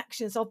and the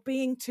actions of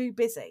being too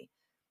busy.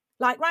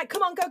 Like, right,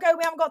 come on, go.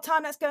 We haven't got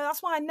time. Let's go.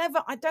 That's why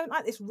I don't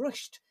like this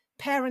rushed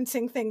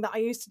parenting thing that I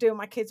used to do when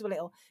my kids were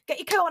little. Get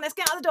your coat on, let's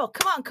get out the door.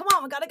 Come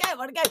on, we gotta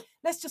go.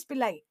 Let's just be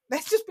late.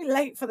 Let's just be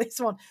late for this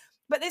one.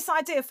 But this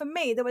idea, for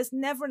me, there was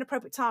never an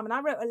appropriate time. And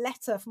I wrote a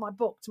letter for my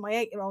book to my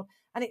 8-year-old,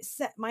 and it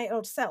said, my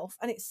 8-year-old self,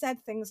 and it said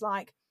things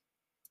like,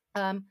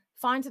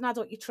 find an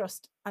adult you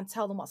trust and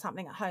tell them what's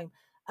happening at home.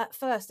 At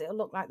first, it'll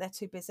look like they're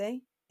too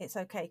busy. It's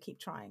okay, keep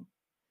trying.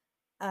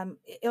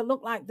 It'll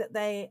look like that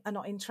they are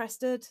not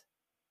interested.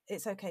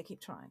 It's okay, keep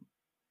trying.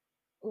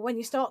 When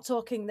you start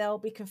talking, they'll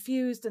be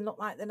confused and look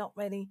like they're not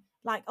really,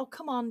 like, oh,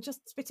 come on,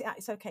 just spit it out.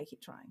 It's okay,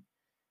 keep trying.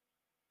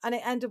 And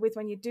it ended with,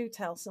 when you do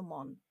tell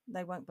someone,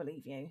 they won't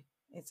believe you.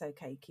 It's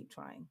okay, keep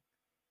trying.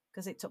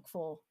 Because it took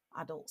 4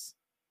 adults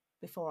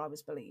before I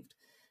was believed.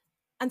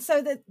 And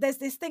so there's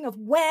this thing of,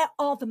 where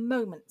are the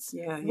moments?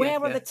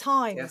 Where are the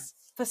times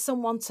for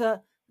someone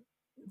to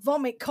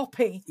vomit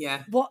copy?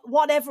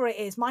 Whatever it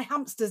is. My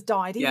hamster's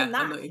died. Even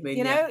that.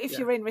 If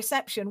you're in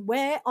reception,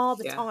 where are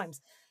the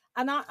times?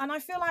 And I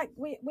feel like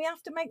we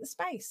have to make the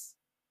space.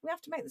 We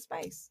have to make the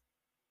space.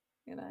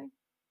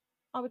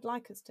 I would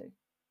like us to.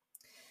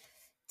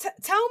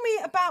 Tell me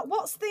about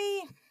what's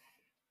the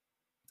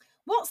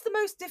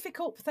most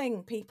difficult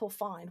thing people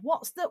find?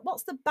 What's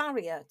the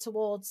barrier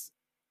towards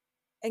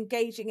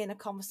engaging in a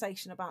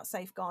conversation about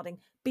safeguarding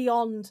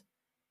beyond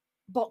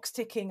box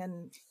ticking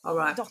and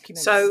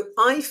documents? So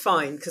I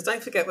find, because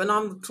don't forget, when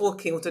I'm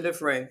talking or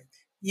delivering,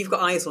 you've got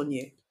eyes on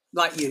you,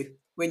 like you.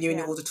 When you're in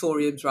the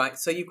auditoriums, right?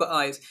 So you've got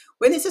eyes.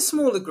 When it's a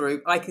smaller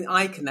group, I can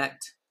eye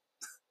connect.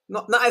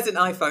 Not as an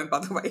iPhone, by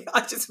the way.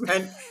 I just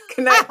meant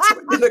connect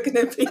when you're looking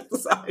in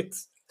people's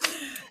eyes.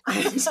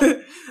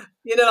 And,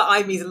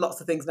 eye means lots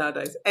of things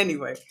nowadays.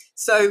 Anyway,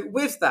 so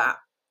with that,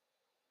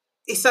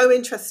 it's so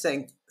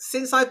interesting.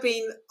 Since I've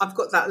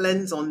got that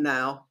lens on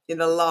now in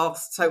the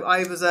last, so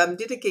I was,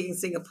 did a gig in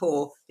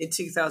Singapore in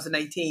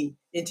 2018,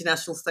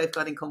 International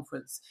Safeguarding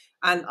Conference.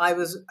 And I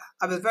was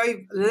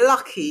very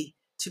lucky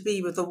to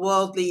be with the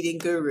world leading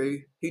guru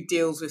who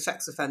deals with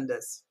sex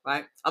offenders,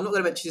 right? I'm not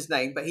going to mention his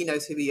name, but he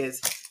knows who he is.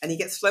 And he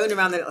gets flown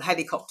around in little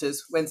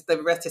helicopters when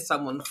they've arrested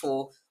someone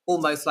for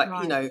almost like,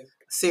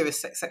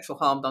 serious sexual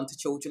harm done to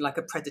children, like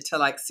a predator,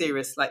 like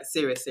serious. Like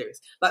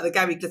the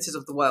Gary Glitters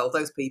of the world,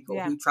 those people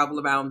who travel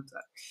around.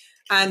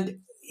 And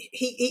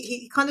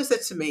he kind of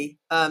said to me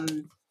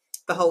the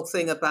whole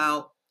thing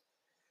about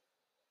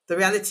the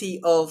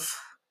reality of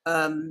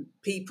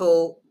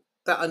people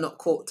that are not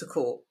court to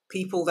court,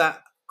 people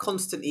that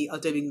constantly are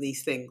doing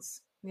these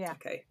things.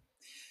 Okay.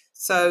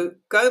 So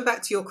going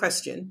back to your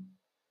question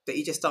that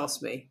you just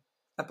asked me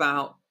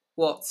about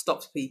what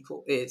stops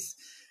people is,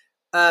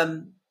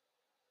 and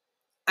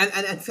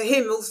for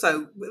him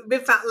also,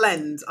 with that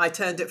lens, I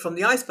turned it from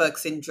the iceberg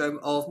syndrome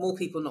of more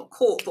people not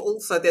caught, but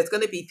also there's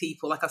going to be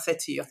people, like I said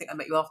to you, I think I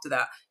met you after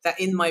that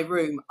in my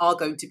room are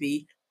going to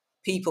be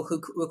people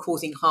who are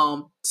causing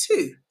harm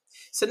too.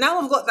 So now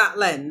I've got that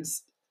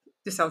lens.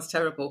 This sounds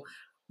terrible.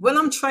 When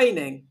I'm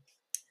training,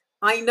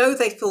 I know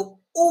they feel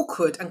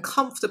awkward and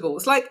comfortable.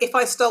 It's like if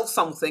I stole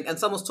something and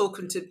someone's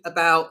talking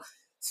about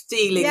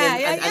stealing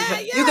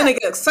and you're going to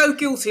get so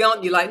guilty,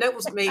 aren't you? Like, no, it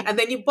wasn't me. And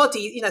then your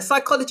body,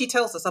 psychology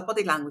tells us, our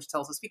body language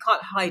tells us we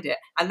can't hide it.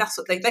 And that's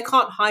what they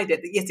can't hide it.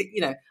 Yes,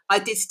 I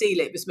did steal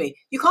it. It was me.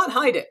 You can't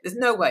hide it. There's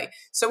no way.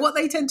 So what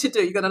they tend to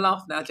do, you're going to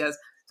laugh now, Jazz,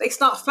 they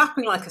start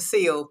flapping like a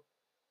seal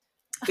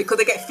because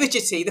they get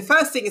fidgety. The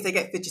first thing is they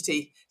get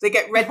fidgety. They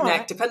get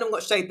redneck, depending on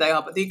what shade they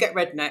are, but they get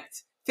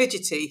rednecked,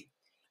 fidgety,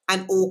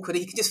 and awkward.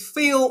 You can just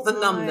feel the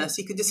numbness.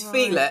 You can just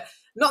feel it.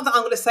 Not that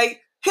I'm going to say,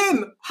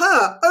 him,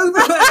 her, over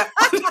there.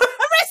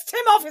 Arrest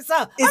him,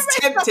 officer.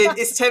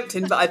 It's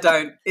tempting, but I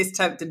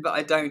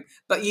don't.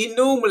 But you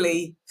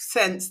normally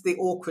sense the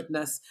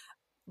awkwardness.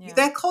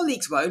 Their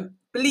colleagues won't.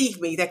 Believe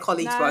me, their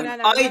colleagues won't.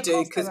 I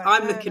do, because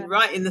I'm looking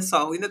right in the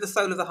soul. The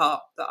soul of the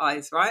heart, the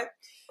eyes, right?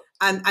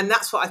 And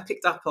that's what I've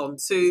picked up on,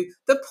 to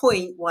the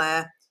point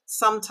where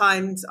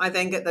sometimes I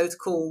then get those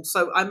calls.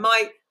 So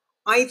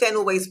I then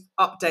always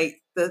update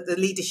the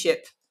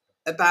leadership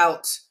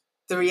about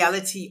the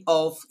reality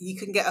of, you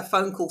can get a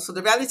phone call. So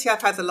the reality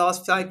I've had the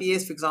last 5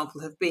 years, for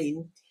example, have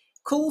been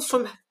calls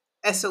from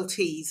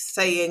SLTs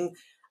saying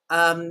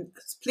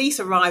police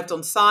arrived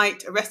on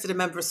site, arrested a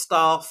member of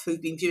staff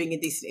who'd been viewing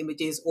indecent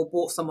images or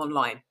bought some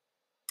online.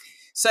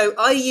 So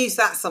I use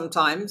that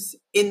sometimes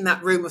in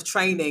that room of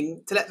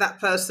training to let that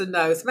person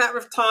know it's a matter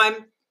of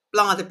time,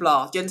 blah, blah,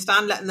 blah. Do you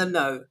understand? Letting them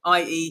know,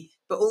 i.e.,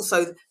 but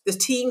also the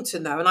team to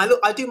know. And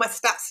I do my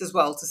stats as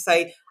well to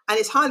say, and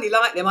it's highly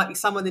likely there might be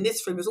someone in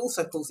this room who's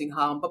also causing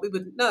harm, but we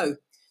wouldn't know.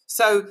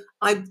 So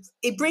I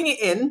bring it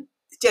in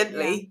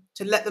gently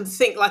to let them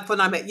think, like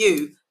when I met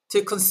you,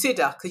 to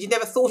consider, because you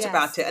never thought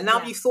about it. And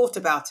now you've thought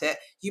about it,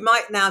 you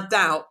might now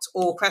doubt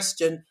or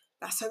question,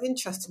 That's so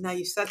interesting now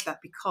you said that,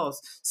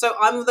 because so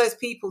I'm one of those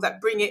people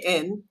that bring it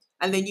in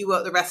and then you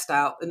work the rest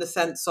out, in the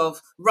sense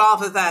of,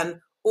 rather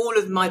than all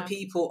of my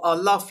people are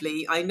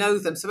lovely, I know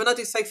them. So when I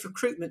do safe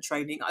recruitment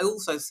training, I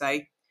also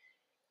say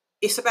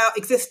it's about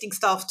existing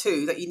staff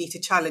too that you need to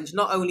challenge,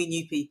 not only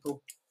new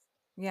people.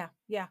 Yeah.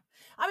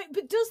 I mean,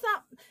 but does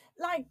that,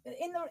 like,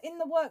 in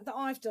the work that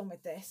I've done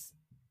with this,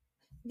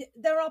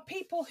 there are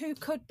people who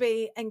could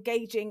be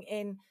engaging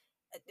in,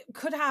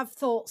 could have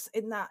thoughts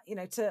in that, you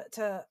know,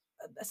 to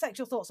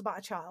sexual thoughts about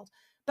a child,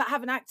 but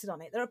haven't acted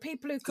on it. There are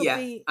people who could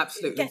be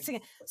absolutely getting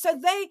it. So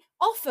they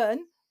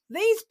often,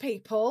 these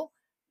people,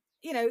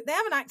 you know, they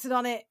haven't acted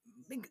on it.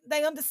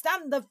 They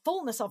understand the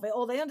fullness of it,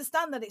 or they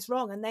understand that it's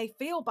wrong and they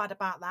feel bad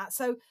about that.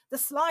 So the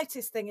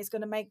slightest thing is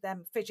going to make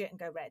them fidget and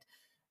go red.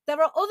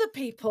 There are other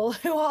people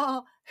who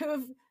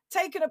have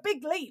taken a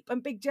big leap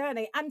and big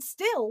journey, and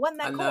still, when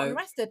they're caught and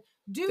arrested,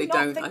 do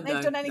not think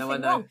they've done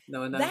anything wrong.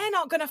 No, I know. They're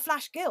not going to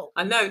flash guilt.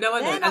 I know.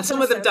 And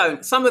some of them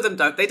don't. Some of them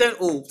don't. They don't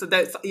all. So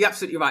you're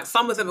absolutely right.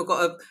 Some of them have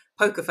got a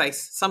poker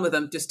face. Some of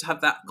them just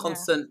have that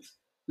constant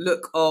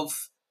look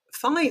of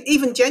fine,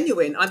 even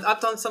genuine.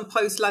 I've done some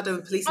post-ladder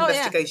and police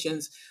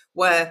investigations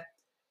where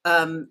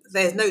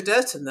there's no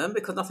dirt in them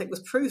because nothing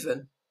was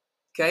proven.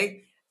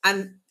 Okay.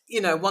 And,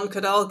 you know, one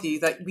could argue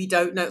that we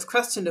don't know, it's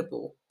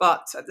questionable,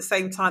 but at the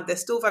same time, they're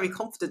still very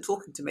confident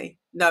talking to me,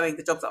 knowing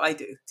the job that I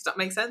do. Does that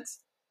make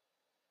sense?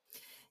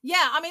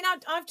 Yeah, I mean,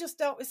 I've just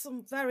dealt with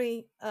some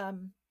very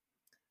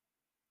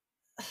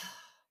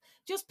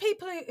just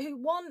people who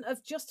one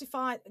have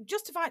justified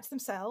to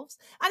themselves,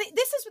 and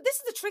this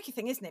is the tricky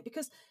thing, isn't it?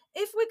 Because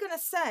if we're going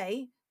to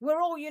say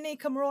we're all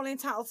unique and we're all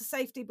entitled to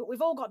safety, but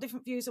we've all got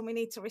different views and we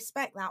need to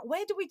respect that,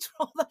 where do we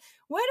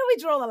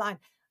draw the line?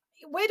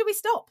 Where do we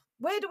stop?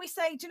 Where do we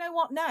say, do you know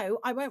what? No,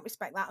 I won't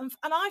respect that. And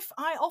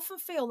I often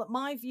feel that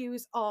my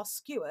views are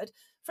skewered.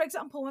 For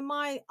example, when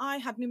I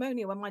had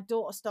pneumonia when my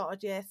daughter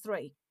started year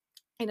 3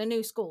 in a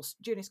new school,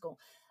 junior school.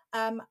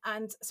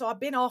 And so I'd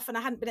been off and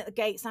I hadn't been at the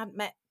gates. I hadn't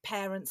met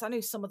parents. I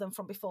knew some of them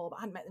from before, but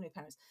I hadn't met the new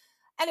parents.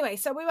 Anyway,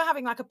 so we were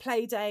having like a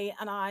play day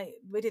and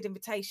we did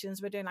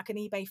invitations. We're doing like an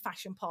eBay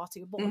fashion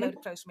party. We bought a load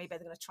of clothes from eBay. They're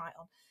going to try it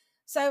on.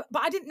 So,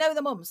 but I didn't know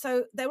the mum.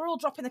 So they were all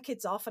dropping the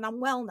kids off and I'm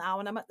well now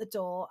and I'm at the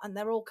door and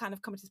they're all kind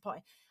of coming to this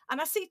party.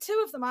 And I see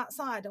 2 of them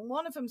outside and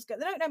one of them's they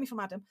don't know me from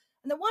Adam.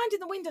 And they're winding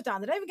the window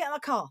down. They don't even get in the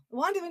car. They're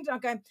winding the window down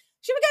going,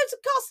 should we go to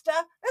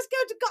Costa? Let's go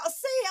to Costa.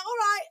 See it. All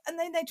right. And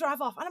then they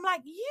drive off. And I'm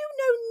like, you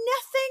know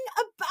nothing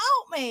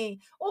about me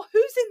or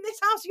who's in this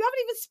house. You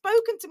haven't even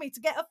spoken to me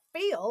to get a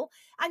feel.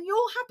 And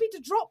you're happy to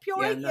drop your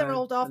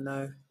 8-year-old off.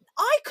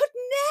 I could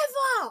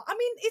never. I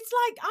mean, it's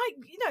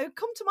like,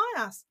 come to my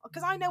ass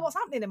because I know what's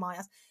happening in my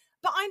ass.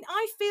 But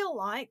I feel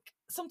like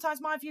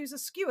sometimes my views are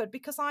skewered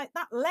because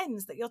that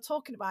lens that you're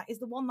talking about is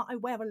the one that I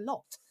wear a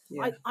lot.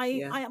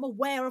 I am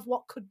aware of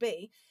what could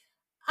be.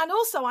 And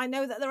also I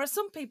know that there are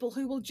some people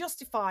who will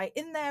justify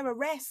in their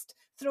arrest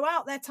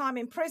throughout their time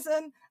in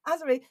prison,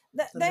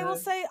 they will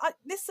say,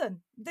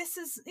 listen, this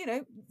is,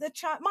 the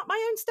child.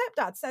 My own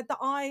stepdad said that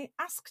I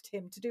asked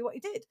him to do what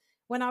he did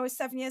when I was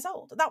 7 years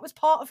old. That was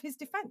part of his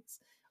defence,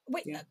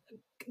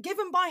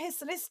 given by his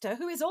solicitor,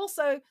 who is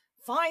also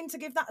fine to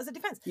give that as a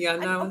defence.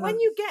 And when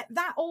you get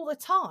that all the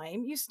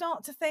time, you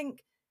start to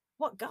think,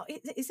 what God,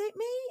 is it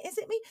me? Is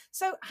it me?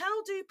 So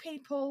how do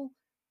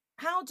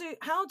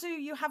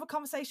you have a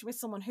conversation with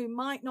someone who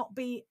might not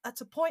be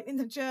at a point in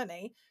the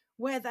journey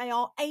where they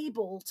are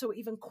able to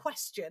even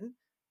question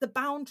the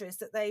boundaries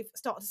that they've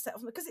started to set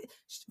up? Because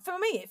for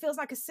me, it feels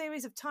like a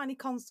series of tiny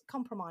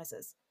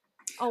compromises.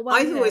 I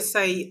always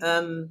say,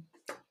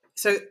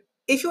 so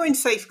if you're in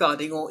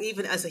safeguarding or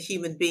even as a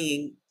human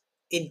being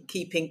in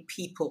keeping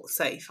people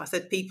safe, I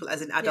said people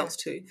as in adults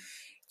too,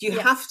 you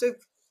have to,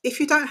 if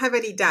you don't have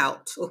any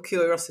doubt or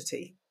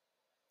curiosity,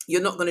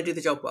 you're not going to do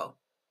the job well.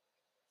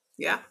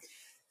 Yeah.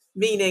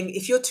 Meaning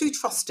if you're too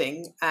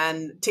trusting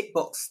and tick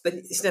box, then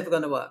it's never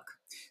going to work.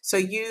 So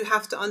you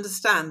have to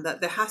understand that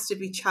there has to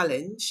be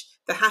challenge,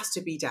 there has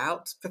to be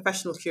doubt,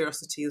 professional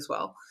curiosity as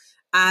well.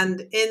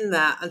 And in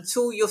that,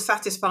 until you're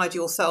satisfied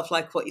yourself,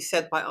 like what you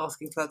said, by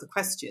asking further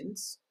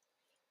questions,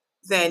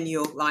 then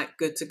you're like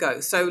good to go.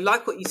 So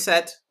like what you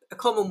said, a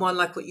common one,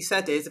 like what you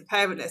said, is a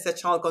parent lets their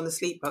child go on the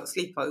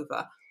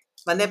sleepover.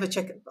 By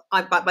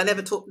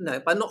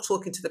not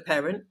talking to the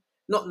parent,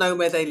 not knowing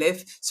where they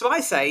live. So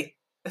I say,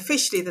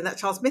 officially, then that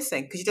child's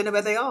missing because you don't know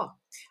where they are.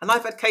 And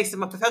I've had cases in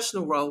my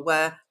professional role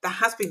where that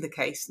has been the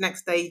case.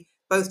 Next day,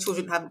 both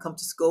children haven't come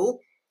to school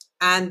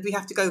and we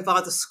have to go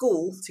via the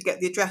school to get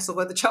the address of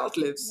where the child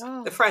lives,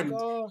 the friend,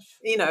 gosh.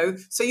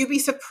 So you'd be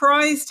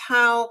surprised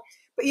how,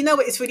 but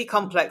it's really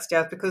complex,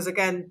 Jeff, because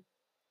again,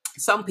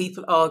 some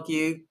people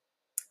argue,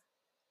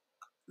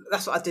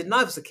 that's what I did when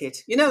I was a kid,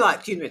 so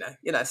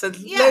loads of,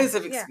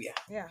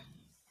 Yeah,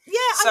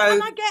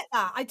 and I get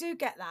that. I do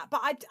get that.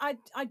 But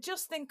I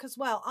just think as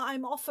well,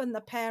 I'm often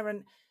the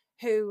parent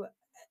who,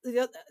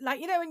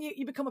 when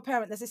you become a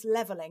parent, there's this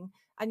levelling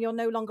and you're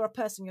no longer a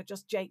person, you're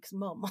just Jake's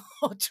mum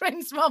or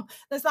Trin's mum.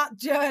 There's that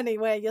journey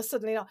where you're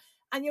suddenly not,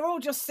 and you're all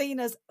just seen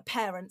as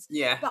parents.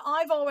 Yeah. But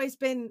I've always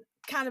been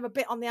kind of a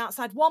bit on the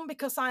outside. One,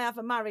 because I have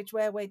a marriage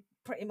where we're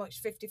pretty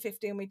much 50-50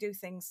 and we do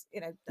things,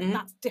 you know,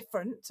 that's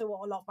different to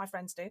what a lot of my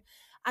friends do.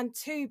 And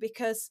two,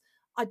 because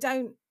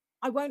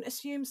I won't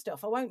assume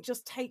stuff. I won't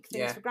just take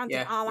things for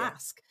granted. I'll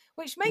ask,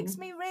 which makes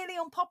me really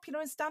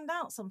unpopular and stand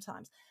out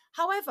sometimes.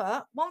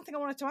 However, one thing I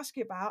wanted to ask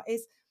you about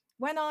is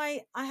when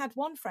I had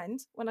one friend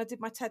when I did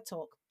my TED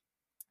talk,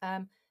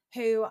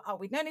 who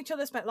we'd known each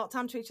other, spent a lot of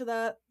time to each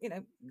other, you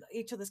know,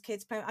 each other's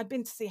kids. I'd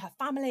been to see her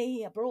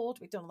family abroad.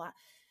 We'd done all that.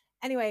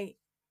 Anyway,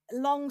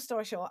 long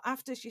story short,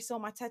 after she saw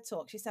my TED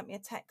talk, she sent me a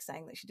text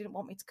saying that she didn't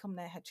want me to come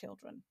near her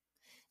children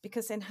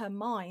because in her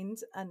mind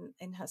and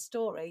in her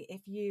story,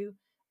 if you,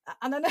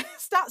 and I know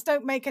stats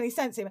don't make any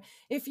sense here,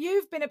 if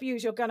you've been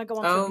abused, you're going to go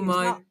on to abuse. Oh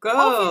my gosh.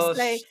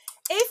 Obviously,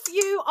 if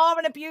you are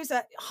an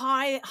abuser,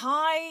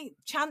 high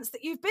chance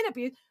that you've been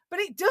abused, but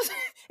it doesn't,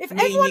 if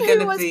everyone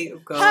who was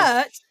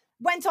hurt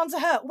went on to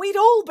hurt, we'd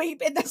all be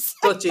in the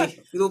same.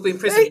 Dodgy. We'd all be in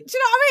prison. Do you know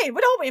what I mean?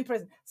 We'd all be in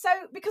prison. So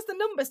because the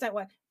numbers don't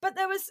work. But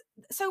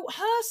so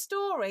her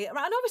story, and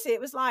obviously it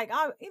was like,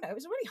 it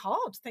was a really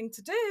hard thing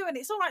to do. And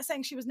it's all right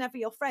saying she was never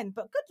your friend,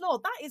 but good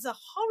Lord, that is a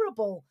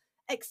horrible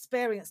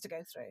experience to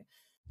go through.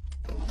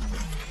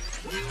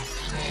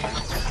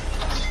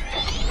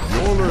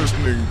 You're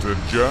listening to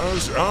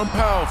Jazz and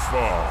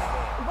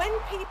Powerful. When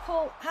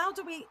people, how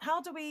do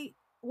we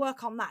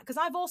work on that? Because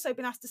I've also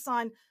been asked to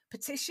sign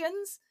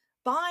petitions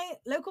by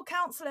local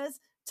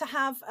councillors to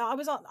have. I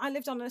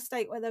lived on an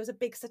estate where there was a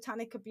big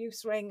satanic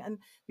abuse ring, and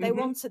they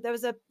wanted. There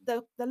was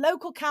the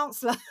local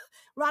councillor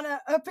ran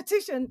a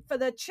petition for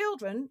the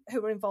children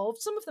who were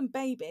involved. Some of them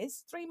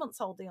babies, 3 months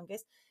old, the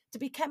youngest, to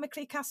be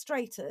chemically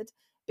castrated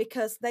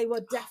because they were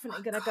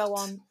definitely going to go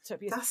on to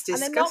abuse. That's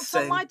disgusting. And they knocked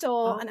on my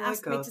door and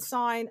asked me to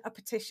sign a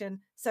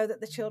petition so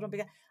that the children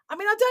began. I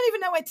mean, I don't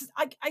even know where to.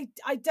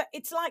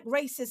 It's like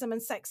racism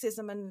and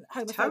sexism and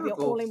homophobia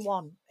all in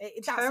one.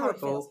 That's how it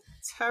feels.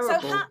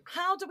 Terrible. So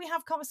how do we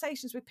have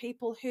conversations with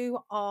people who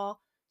are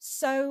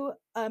so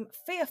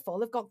fearful,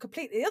 have gone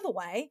completely the other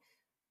way,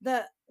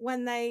 that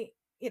when they,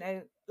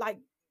 that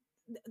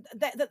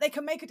they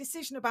can make a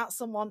decision about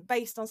someone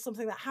based on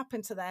something that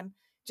happened to them,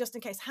 just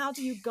in case? How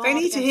do you guard? They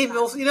need to hear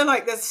also,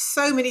 there's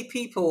so many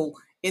people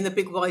in the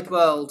big wide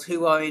world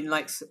who are in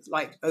like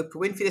Oprah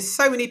Winfrey. There's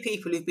so many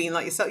people who've been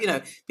like yourself,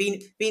 been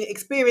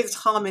experienced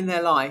harm in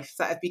their life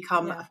that have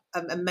become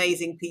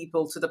amazing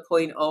people to the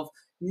point of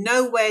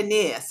nowhere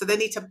near. So they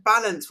need to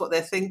balance what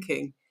they're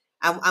thinking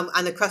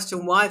and the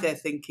question why they're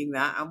thinking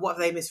that and what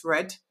they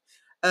misread.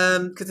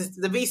 Because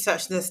the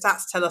research and the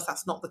stats tell us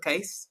that's not the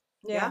case.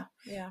 Yeah.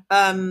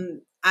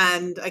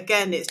 And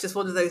again, it's just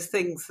one of those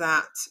things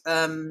that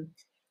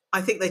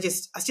I think I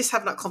just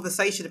having that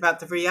conversation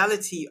about the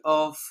reality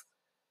of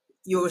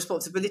your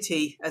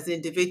responsibility as an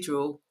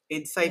individual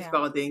in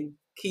safeguarding,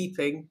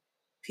 keeping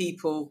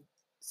people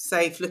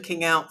safe,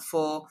 looking out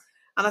for,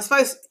 and I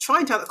suppose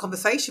trying to have a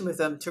conversation with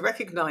them to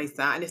recognise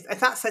that. And if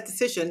that's their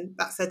decision,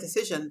 that's their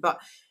decision. But,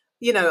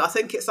 I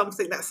think it's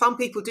something that some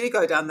people do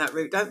go down that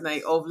route, don't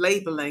they, of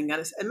labelling,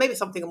 and maybe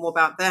something more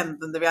about them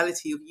than the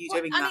reality of you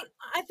doing that.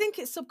 I think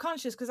it's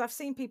subconscious because I've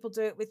seen people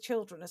do it with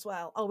children as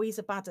well. Oh, he's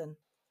a bad un.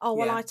 Oh,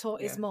 well, I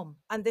taught his mum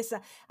and this.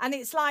 And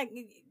it's like,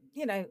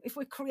 if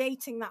we're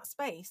creating that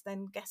space,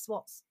 then guess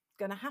what's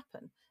going to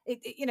happen?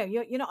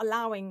 You're not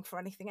allowing for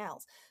anything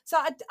else. So,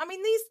 I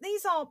mean,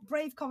 these are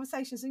brave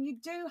conversations, and you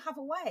do have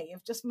a way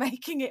of just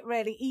making it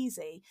really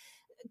easy.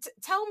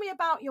 Tell me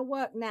about your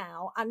work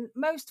now. And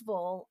most of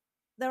all,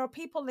 there are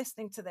people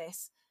listening to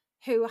this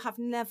who have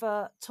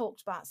never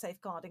talked about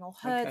safeguarding or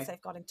heard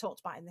safeguarding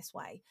talked about in this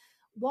way.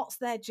 What's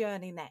their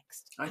journey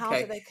next? Okay. How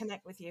do they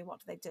connect with you? What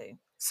do they do?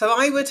 So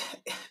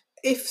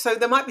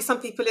there might be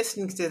some people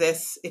listening to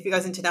this, if it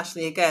goes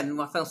internationally again,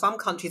 I feel some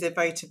countries are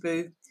very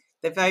taboo.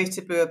 They're very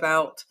taboo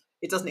about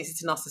it doesn't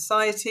exist in our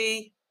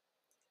society.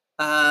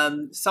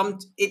 Some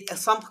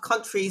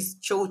countries,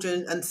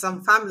 children and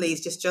some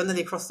families just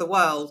generally across the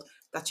world,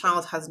 that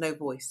child has no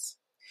voice.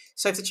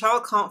 So if the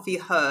child can't be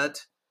heard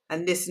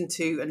and listened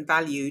to and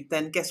valued,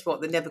 then guess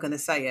what? They're never going to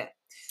say it.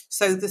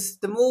 So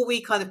the more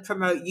we kind of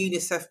promote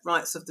UNICEF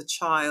rights of the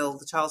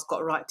child's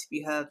got a right to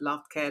be heard,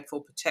 loved, cared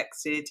for,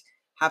 protected,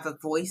 have a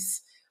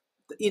voice.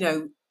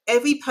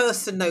 Every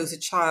person knows a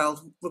child,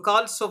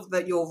 regardless of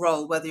your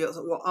role, whether you're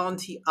your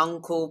auntie,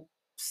 uncle,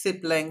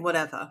 sibling,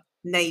 whatever,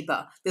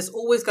 neighbour. There's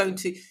always going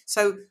to.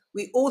 So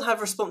we all have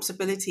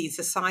responsibility in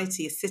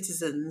society as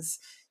citizens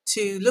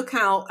to look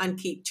out and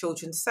keep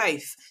children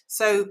safe.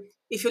 So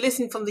if you're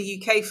listening from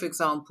the UK, for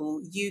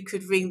example, you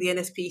could ring the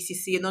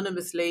NSPCC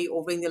anonymously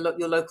or ring your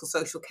local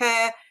social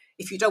care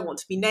if you don't want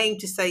to be named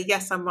to say,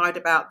 yes, I'm right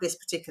about this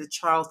particular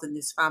child in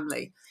this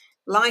family.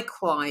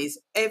 Likewise,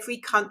 every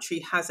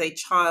country has a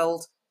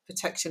child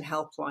protection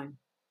helpline.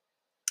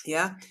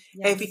 Yeah,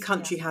 yes, every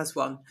country has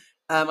one.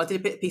 I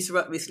did a piece of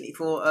work recently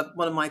for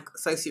one of my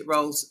associate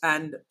roles,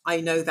 and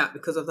I know that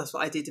because that's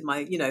what I did in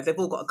my, they've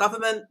all got a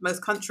government,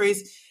 most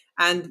countries,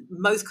 and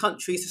most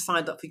countries have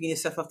signed up for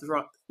UNICEF of the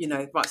right,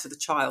 rights of the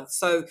child.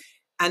 So,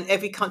 And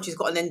every country's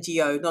got an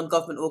NGO,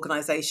 non-government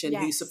organisation,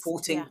 who's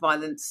supporting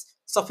violence,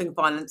 stopping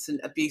violence and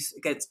abuse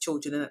against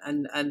children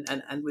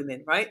and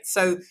women, right?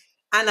 So,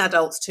 and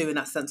adults too, in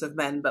that sense of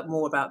men, but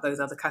more about those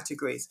other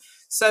categories.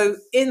 So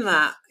in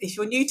that, if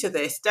you're new to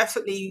this,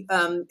 definitely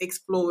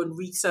explore and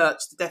research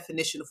the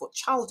definition of what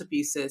child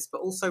abuse is,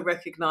 but also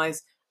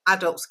recognise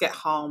adults get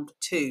harmed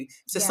too.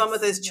 So some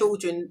of those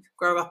children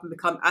grow up and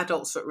become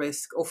adults at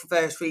risk, or for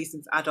various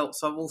reasons,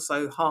 adults are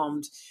also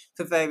harmed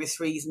for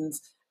various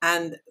reasons.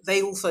 And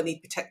they also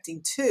need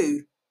protecting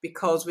too,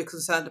 because we're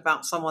concerned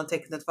about someone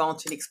taking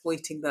advantage and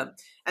exploiting them.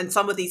 And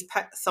some of these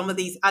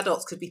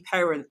adults could be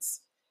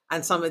parents,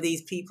 and some of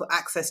these people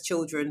access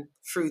children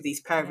through these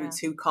parents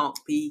who can't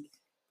be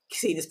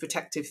seen as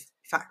protective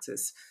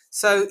factors.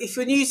 So if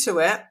you're new to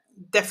it,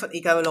 definitely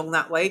go along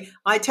that way.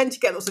 I tend to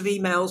get lots of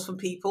emails from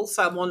people.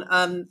 So I'm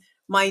on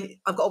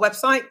I've got a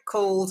website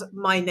called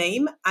my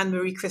name,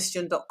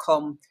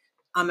 AnneMarieChristian.com.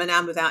 I'm an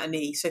Anne without an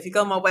E. So if you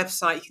go on my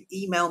website, you can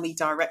email me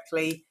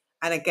directly.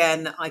 And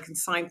again, I can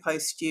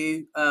signpost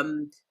you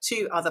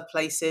to other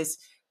places.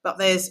 But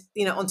there's,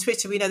 on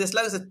Twitter, we know there's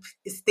loads of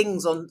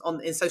things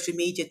in social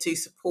media to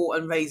support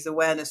and raise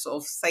awareness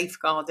of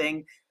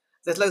safeguarding.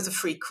 There's loads of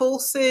free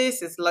courses.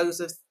 There's loads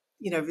of,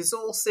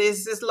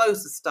 resources. There's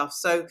loads of stuff.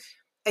 So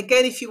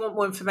again, if you want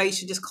more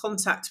information, just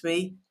contact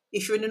me.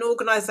 If you're in an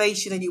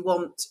organisation and you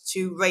want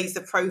to raise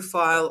the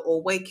profile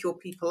or wake your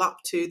people up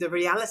to the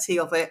reality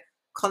of it,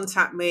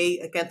 contact me,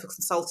 again, for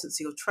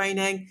consultancy or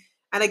training.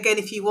 And again,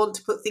 if you want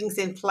to put things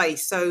in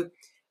place, so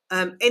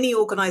any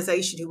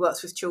organisation who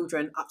works with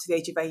children up to the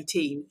age of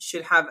 18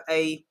 should have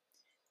a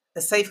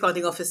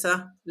safeguarding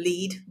officer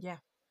lead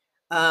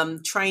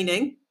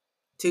training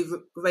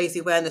to raise the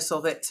awareness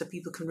of it so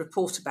people can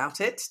report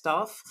about it,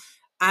 staff,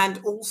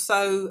 and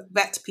also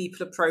vet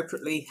people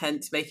appropriately,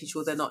 hence making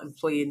sure they're not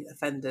employing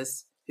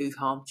offenders who've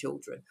harmed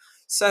children.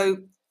 So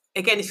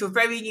again, if you're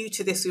very new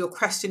to this or you're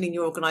questioning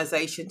your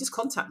organisation, just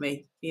contact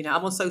me.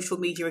 I'm on social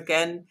media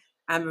again,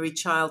 Anne-Marie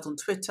Child on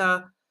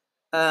Twitter.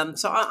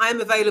 So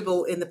I'm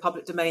available in the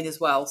public domain as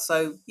well.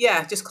 So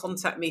just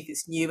contact me if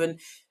it's new. And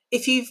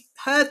if you've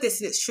heard this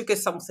and it's triggered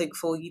something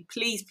for you,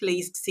 please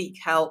seek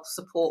help,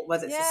 support,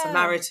 whether it's the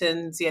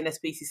Samaritans, the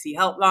NSPCC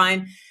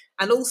helpline.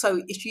 And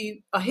also, if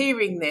you are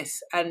hearing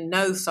this and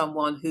know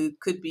someone who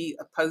could be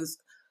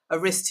a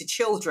risk to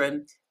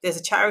children, there's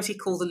a charity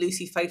called the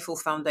Lucy Faithfull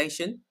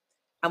Foundation.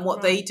 And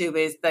what they do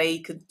is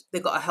they've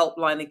got a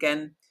helpline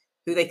again,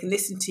 who they can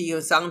listen to you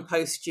and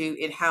signpost you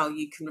in how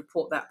you can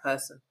report that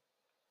person.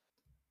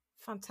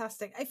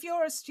 Fantastic. If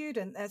you're a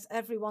student, there's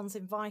Everyone's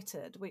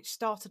Invited, which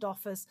started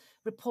off as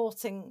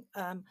reporting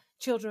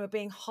children who are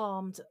being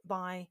harmed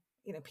by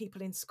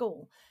people in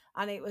school,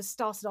 and it was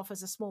started off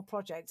as a small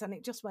project and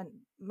it just went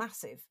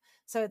massive.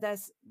 So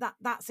there's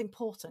that's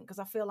important, because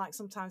I feel like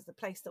sometimes the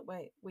place that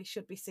we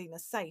should be seen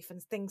as safe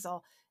and things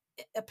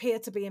appear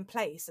to be in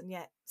place, and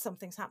yet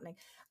something's happening.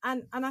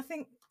 And I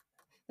think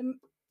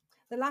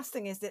the last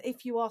thing is that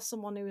if you are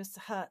someone who has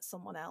hurt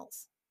someone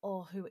else,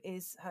 or who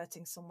is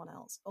hurting someone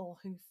else, or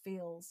who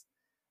feels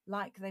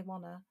like they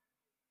want to,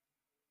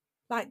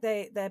 like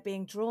they're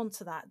being drawn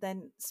to that,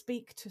 then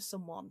speak to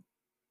someone,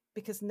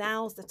 because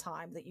now's the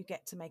time that you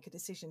get to make a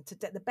decision.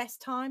 The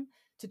best time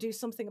to do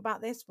something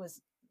about this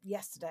was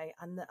yesterday,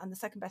 and the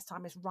second best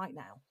time is right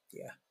now.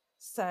 Yeah.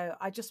 So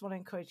I just want to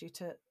encourage you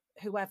to,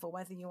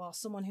 whether you are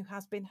someone who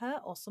has been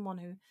hurt or someone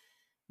who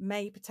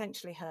may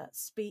potentially hurt,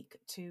 speak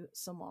to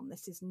someone.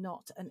 This is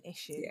not an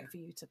issue for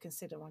you to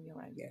consider on your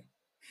own. Yeah.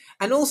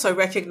 And also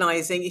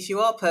recognizing, if you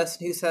are a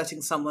person who's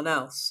hurting someone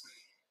else,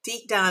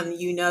 deep down,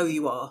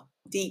 you are.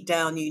 Deep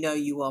down,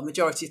 you are.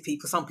 Majority of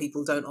people, some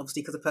people don't,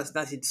 obviously, because of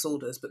personality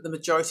disorders, but the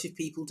majority of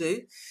people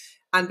do.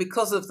 And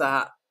because of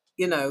that,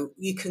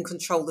 you can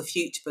control the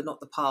future, but not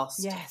the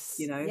past. Yes.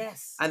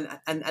 Yes. And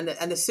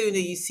the sooner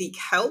you seek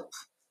help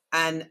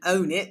and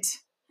own it,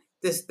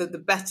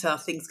 the better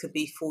things could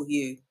be for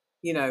you.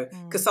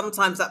 Because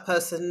sometimes that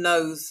person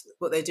knows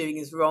what they're doing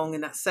is wrong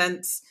in that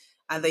sense,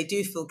 and they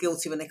do feel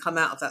guilty when they come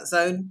out of that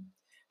zone.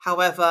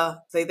 However,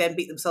 they then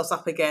beat themselves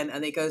up again,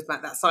 and it goes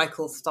back, that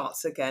cycle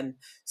starts again.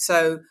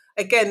 So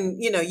again,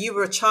 you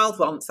were a child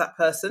once, that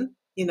person,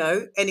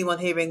 anyone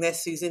hearing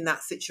this who's in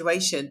that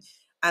situation.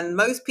 And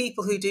most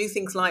people who do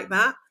things like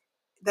that,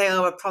 they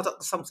are a product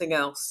of something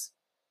else.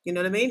 You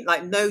know what I mean?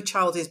 Like, no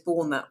child is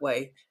born that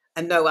way,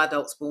 and no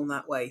adult's born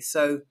that way.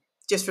 So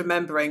just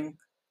remembering,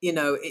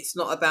 it's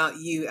not about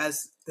you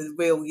as the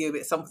real you.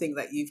 It's something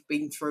that you've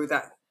been through,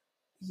 that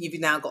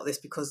you've now got this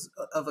because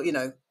of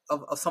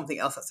of something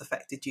else that's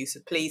affected you. So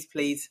please,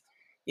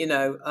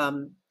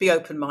 be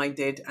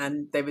open-minded,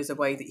 and there is a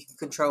way that you can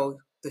control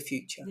the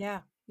future.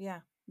 Yeah.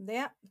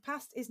 The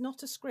past is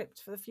not a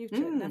script for the future.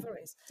 It never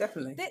is.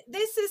 Definitely.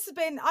 This has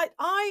been.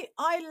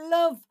 I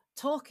love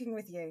talking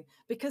with you,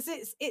 because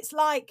it's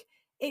like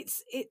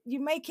you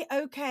make it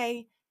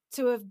okay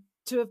to have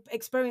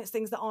experienced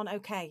things that aren't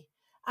okay.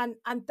 And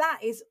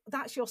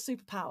that's your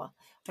superpower.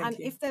 Thank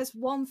you. If there's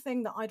one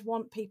thing that I'd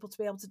want people to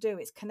be able to do,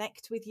 it's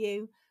connect with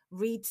you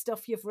read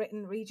stuff you've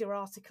written, read your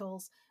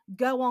articles,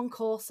 go on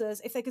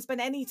courses. If they could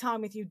spend any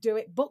time with you, do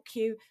it, book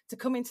you to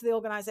come into the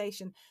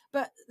organization.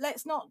 But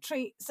let's not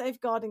treat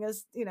safeguarding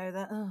as, you know,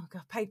 the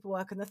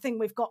paperwork and the thing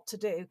we've got to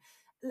do.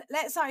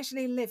 Let's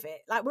actually live it.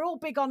 Like, we're all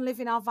big on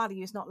living our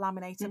values, not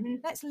laminate them. Mm-hmm.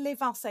 Let's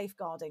live our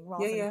safeguarding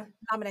rather than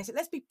laminate it.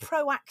 Let's be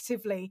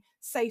proactively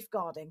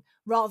safeguarding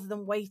rather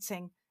than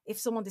waiting. If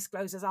someone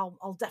discloses,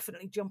 I'll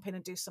definitely jump in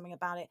and do something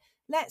about it.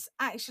 Let's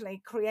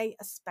actually create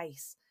a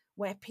space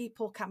where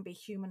people can be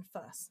human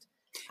first.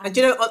 And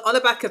you know, on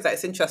the back of that,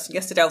 it's interesting.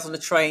 Yesterday I was on a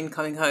train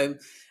coming home,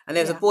 and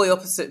there was a boy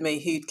opposite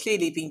me who'd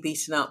clearly been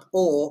beaten up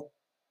or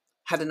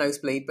had a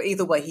nosebleed. But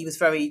either way, he was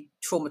very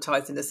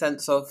traumatized in the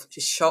sense of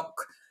just shock,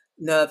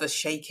 nervous,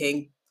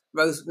 shaking,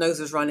 nose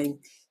was running.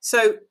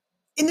 So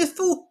in the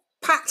full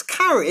packed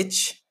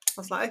carriage,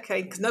 I was like,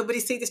 okay, because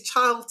nobody see this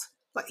child.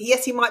 Like,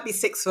 yes, he might be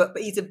 6 foot,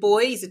 but he's a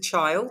boy, he's a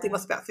child. He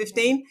must be about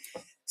 15.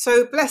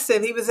 So bless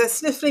him, he was there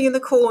sniffling in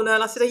the corner,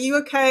 and I said, are you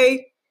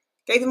okay?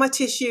 Gave him my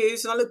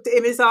tissues, and I looked at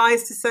him in his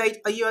eyes to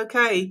say, are you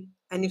okay?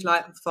 And he's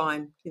like, I'm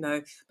fine, you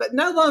know. But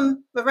no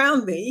one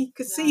around me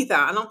could see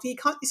that. And I'm thinking,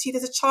 can't you see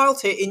there's a child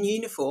here in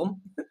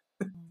uniform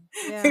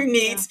who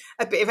needs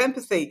a bit of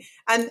empathy?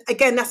 And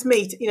again, that's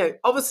me. You know,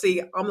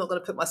 obviously, I'm not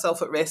going to put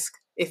myself at risk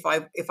if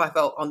I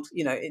felt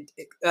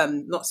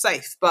not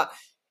safe. But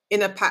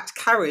in a packed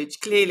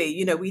carriage, clearly,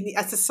 you know,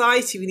 as a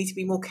society, we need to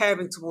be more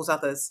caring towards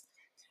others.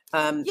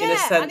 In a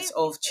sense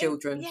of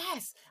children.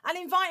 Yes. And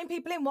inviting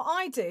people in. What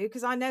I do,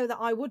 because I know that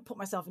I would put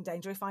myself in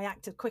danger if I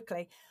acted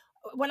quickly.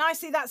 When I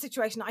see that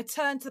situation, I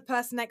turn to the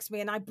person next to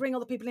me and I bring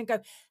other people in and go,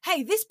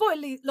 hey, this boy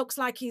looks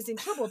like he's in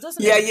trouble,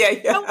 doesn't he?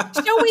 Yeah.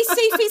 Shall we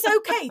see if he's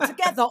okay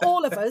together,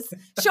 all of us?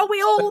 Shall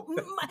we all?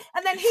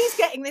 And then he's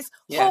getting this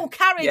whole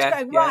carriage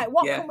going, right,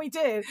 what can we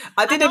do?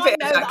 I did a bit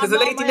of that because the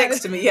lady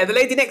next to me, the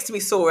lady next to me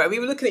saw it. We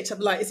were looking at each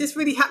other like, is this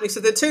really happening? So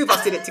the two of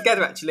us did it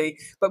together, actually.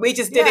 But we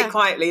just did it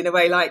quietly in a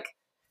way like,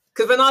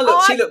 because when I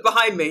looked, she looked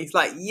behind me. It's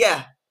like,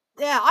 yeah,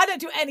 I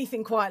don't do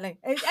anything quietly.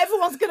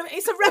 Everyone's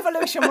it's a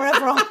revolution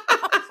wherever I'm.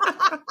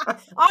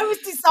 I was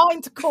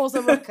designed to cause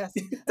a ruckus.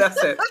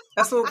 That's it.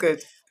 That's all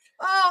good.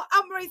 Oh,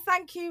 Anne-Marie,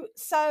 thank you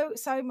so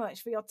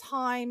much for your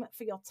time,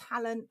 for your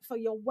talent, for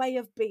your way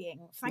of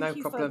being. Thank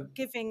you for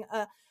giving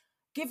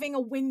a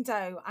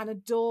window and a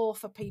door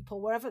for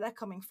people wherever they're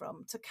coming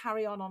from to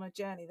carry on a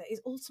journey that is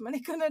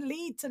ultimately going to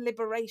lead to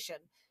liberation.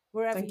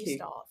 Wherever you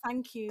start.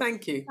 Thank you.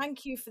 Thank you.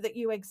 Thank you for that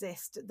you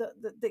exist.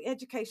 The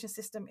education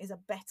system is a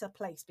better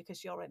place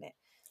because you're in it.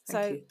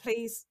 So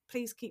please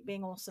keep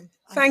being awesome.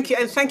 Thank you.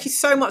 And thank you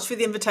so much for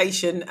the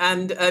invitation.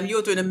 And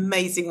you're doing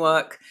amazing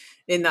work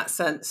in that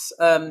sense.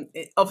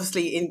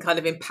 Obviously in kind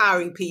of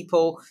empowering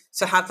people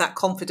to have that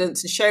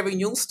confidence and sharing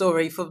your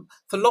story for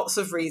lots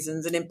of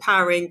reasons, and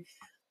empowering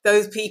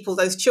those people,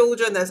 those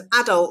children, those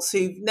adults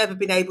who've never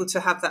been able to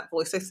have that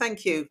voice. So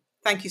thank you.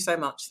 Thank you so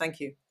much. Thank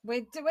you.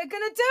 We're going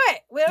to do it.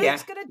 We're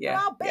just going to do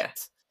our bit. Yeah.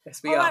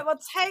 Yes, we are. All right, well,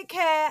 take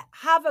care.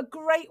 Have a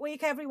great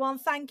week, everyone.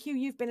 Thank you.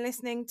 You've been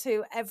listening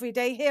to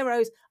Everyday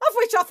Heroes, of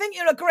which I think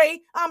you'll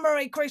agree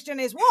Anne-Marie Christian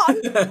is one.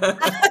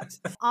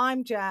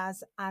 I'm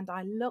Jazz, and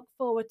I look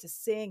forward to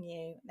seeing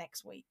you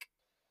next week.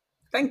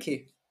 Thank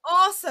you.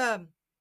 Awesome.